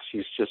rough.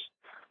 She's just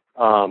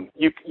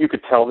you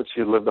could tell that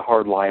she had lived a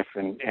hard life,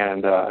 and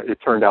it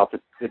turned out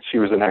that she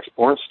was an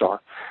ex-porn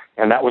star.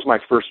 And that was my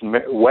first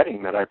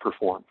wedding that I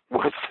performed,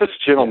 was this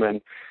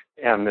gentleman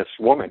and this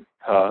woman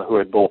who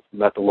had both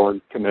met the Lord,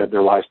 committed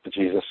their lives to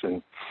Jesus,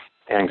 and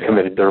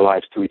committed their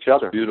lives to each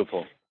other.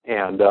 Beautiful.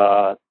 And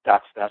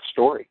that's that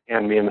story.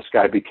 And me and this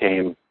guy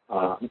became,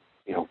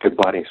 good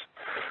buddies.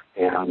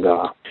 And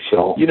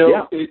so,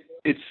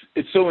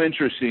 It's so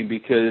interesting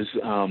because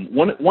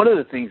one of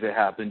the things that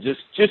happened,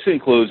 just in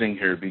closing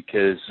here,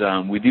 because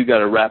we do got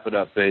to wrap it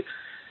up, but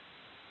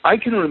I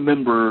can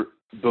remember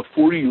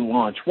before you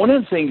launched, one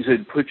of the things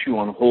that put you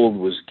on hold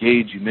was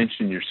Gage. You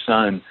mentioned your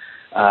son.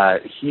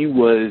 He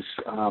was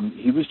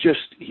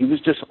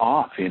just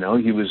off. You know,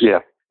 he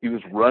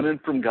was running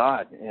from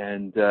God,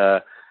 and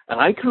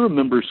I can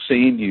remember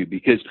saying to you,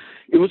 because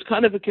it was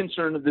kind of a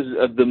concern of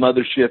the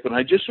mothership, and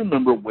I just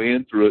remember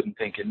weighing through it and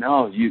thinking,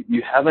 no,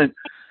 you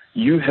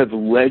have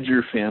led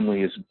your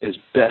family as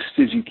best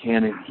as you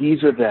can, and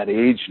he's of that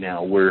age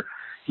now where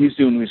he's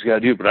doing what he's got to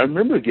do. But I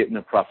remember getting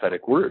a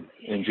prophetic word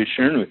and just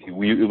sharing with you.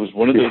 It was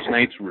one of those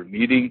nights we were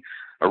meeting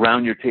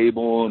around your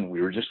table, and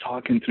we were just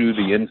talking through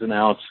the ins and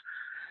outs,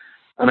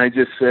 and I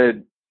just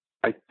said,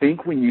 I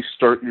think when you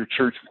start your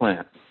church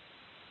plant,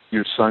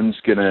 your son's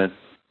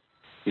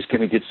he's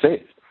going to get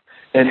saved.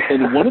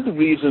 And one of the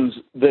reasons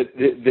that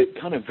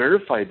kind of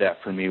verified that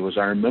for me was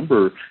I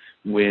remember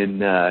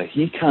when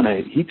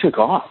he took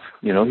off.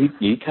 You know,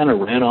 he kind of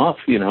ran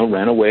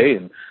ran away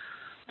and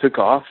took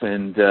off,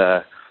 and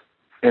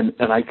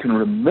I can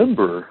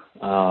remember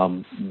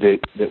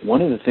that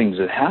one of the things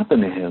that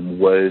happened to him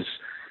was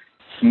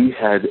he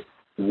had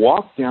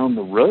walked down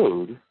the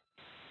road,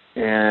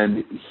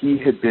 and he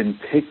had been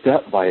picked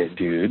up by a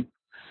dude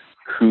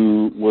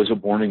who was a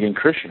born-again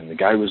Christian. The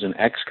guy was an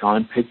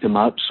ex-con, picked him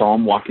up, saw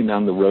him walking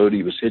down the road.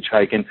 He was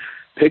hitchhiking,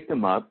 picked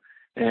him up,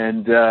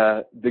 and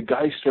the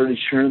guy started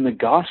sharing the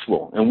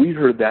gospel. And we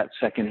heard that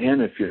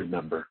secondhand, if you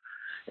remember.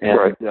 And,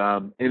 right.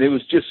 And it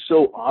was just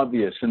so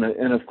obvious.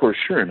 And of course,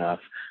 sure enough,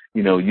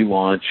 you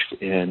launched,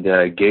 and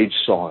Gage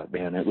saw it,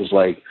 man. It was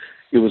like,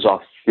 it was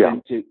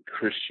authentic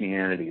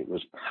Christianity. It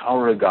was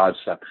power of God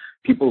stuff.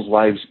 People's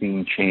lives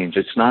being changed.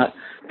 It's not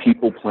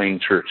people playing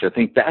church. I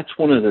think that's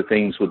one of the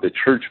things with the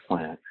church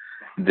plant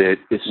that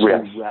is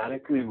so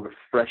radically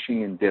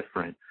refreshing and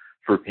different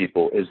for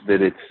people, is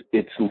that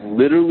it's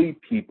literally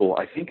people.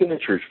 I think in the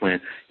church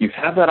plant, you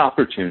have that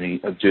opportunity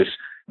of just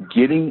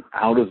getting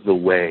out of the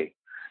way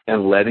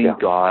and letting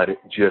God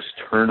just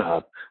turn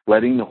up,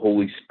 letting the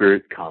Holy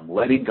Spirit come,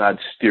 letting God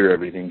steer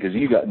everything, because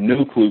you got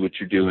no clue what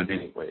you're doing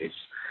anyways.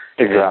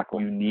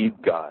 Exactly. And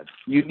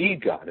you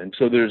need God. And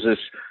so there's this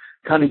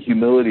kind of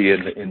humility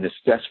in this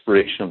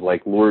desperation of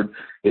like, Lord,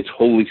 it's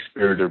Holy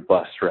Spirit or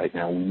bust right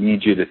now. We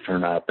need you to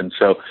turn up. And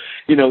so,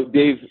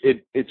 Dave,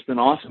 it's been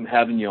awesome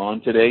having you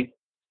on today.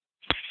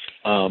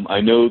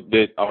 I know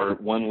that our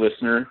one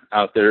listener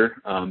out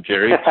there,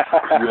 Jerry,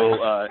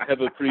 will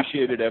have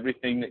appreciated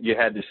everything that you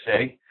had to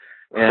say.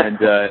 And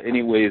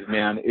anyways,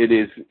 man,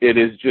 it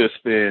has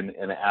just been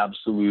an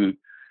absolute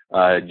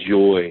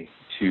joy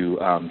to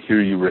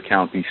hear you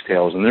recount these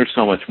tales, and there's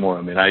so much more.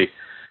 I mean,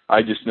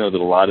 I just know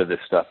that a lot of this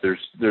stuff,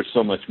 there's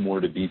so much more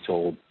to be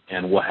told,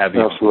 and we'll have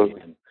you.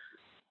 Absolutely. On.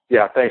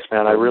 Yeah, thanks,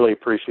 man. I really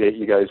appreciate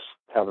you guys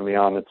having me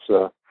on.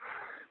 It's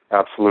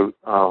absolute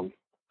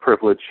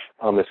privilege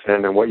on this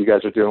end, and what you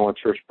guys are doing with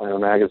Church Planter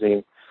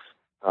Magazine.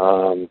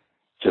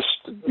 Just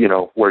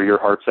where your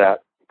heart's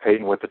at,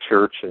 Peyton, with the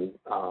church, and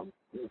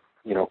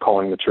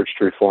calling the church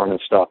to reform and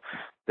stuff.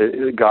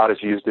 God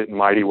has used it in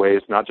mighty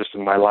ways, not just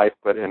in my life,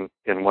 but in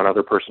one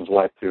other person's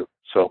life too.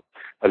 So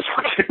I just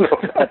want you to know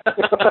that.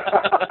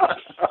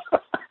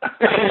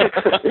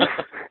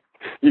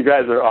 You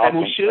guys are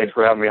awesome. Thanks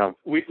for having me on.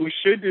 We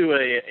should do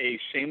a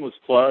shameless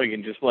plug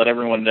and just let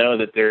everyone know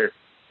that there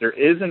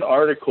is an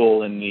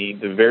article in the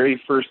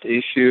very first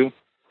issue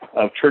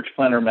of Church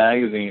Planner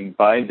Magazine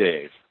by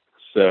Dave.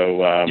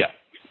 So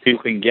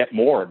people can get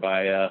more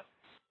by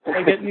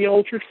getting the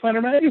old Church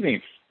Planner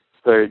Magazine.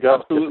 There you go.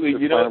 Absolutely.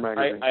 You know,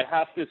 I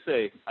have to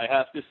say,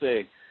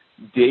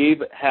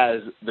 Dave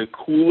has the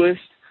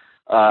coolest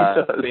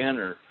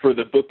banner for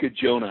the Book of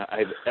Jonah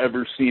I've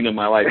ever seen in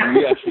my life.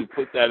 We actually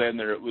put that in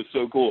there. It was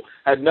so cool.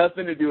 Had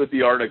nothing to do with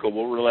the article,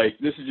 but we're like,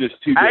 this is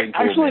just too dang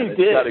cool. Actually, man.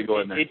 It's got to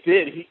go in there. It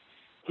did.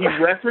 He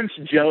referenced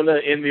Jonah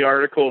in the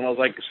article, and I was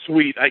like,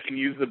 sweet, I can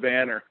use the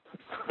banner.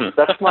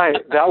 That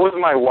was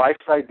my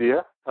wife's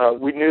idea.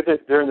 We knew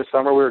that during the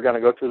summer we were going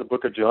to go through the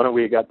Book of Jonah.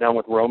 We got done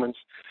with Romans.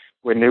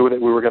 We knew that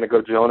we were going to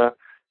go Jonah.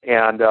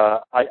 And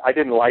I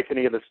didn't like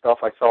any of the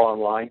stuff I saw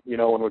online,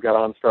 when we got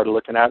on and started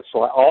looking at it.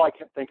 So all I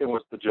kept thinking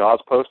was the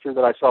Jaws poster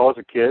that I saw as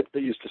a kid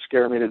that used to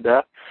scare me to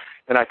death.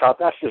 And I thought,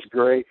 that's just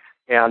great.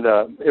 And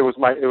it was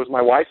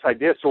my wife's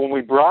idea. So when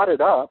we brought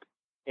it up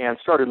and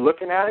started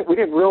looking at it, we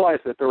didn't realize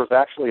that there was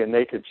actually a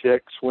naked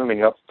chick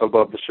swimming up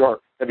above the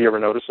shark. Have you ever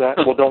noticed that?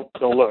 Well, don't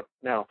look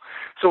now.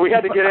 So we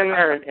had to get in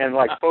there and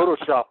like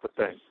Photoshop the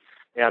thing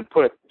and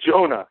put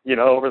Jonah,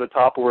 over the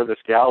top of where this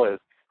gal is.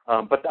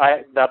 But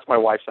that's my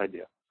wife's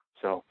idea.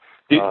 So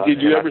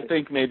did you ever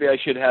think maybe I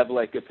should have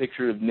like a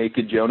picture of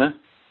naked Jonah?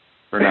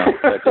 Or no?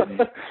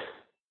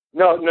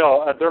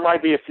 No. There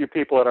might be a few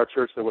people at our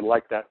church that would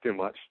like that too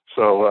much.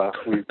 So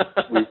we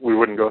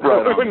wouldn't go.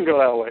 We wouldn't go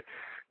that way.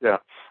 Yeah.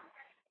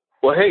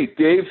 Well, hey,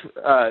 Dave,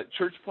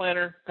 church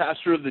planner,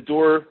 pastor of the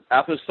Door,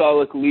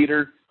 apostolic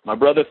leader, my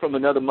brother from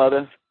another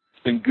mother.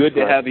 It's been good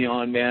to have you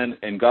on, man,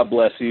 and God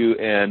bless you,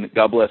 and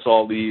God bless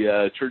all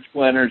the church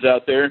planners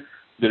out there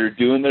that are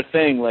doing their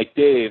thing like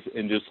Dave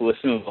and just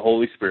listening to the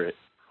Holy Spirit.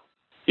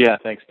 Yeah,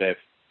 thanks, Dave.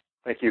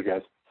 Thank you,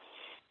 guys.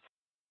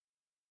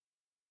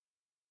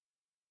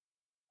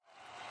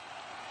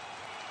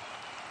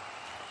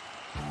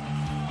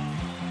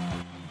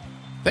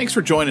 Thanks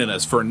for joining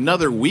us for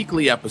another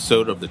weekly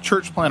episode of the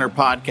Church Planner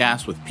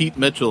Podcast with Pete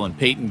Mitchell and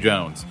Peyton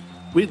Jones.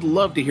 We'd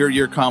love to hear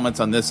your comments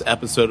on this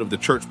episode of the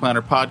Church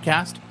Planner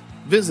Podcast.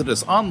 Visit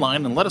us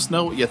online and let us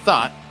know what you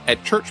thought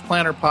at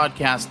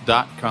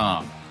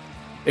churchplannerpodcast.com.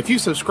 If you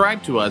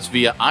subscribe to us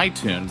via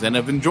iTunes and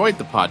have enjoyed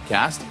the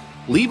podcast,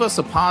 leave us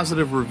a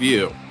positive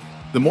review.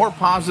 The more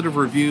positive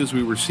reviews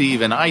we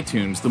receive in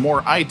iTunes, the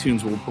more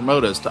iTunes will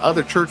promote us to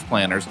other church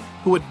planners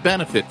who would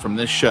benefit from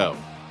this show.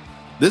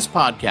 This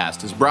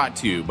podcast is brought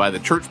to you by the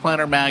Church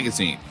Planner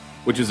Magazine,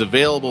 which is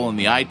available in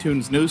the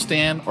iTunes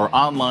newsstand or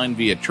online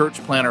via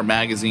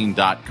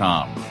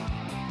churchplannermagazine.com.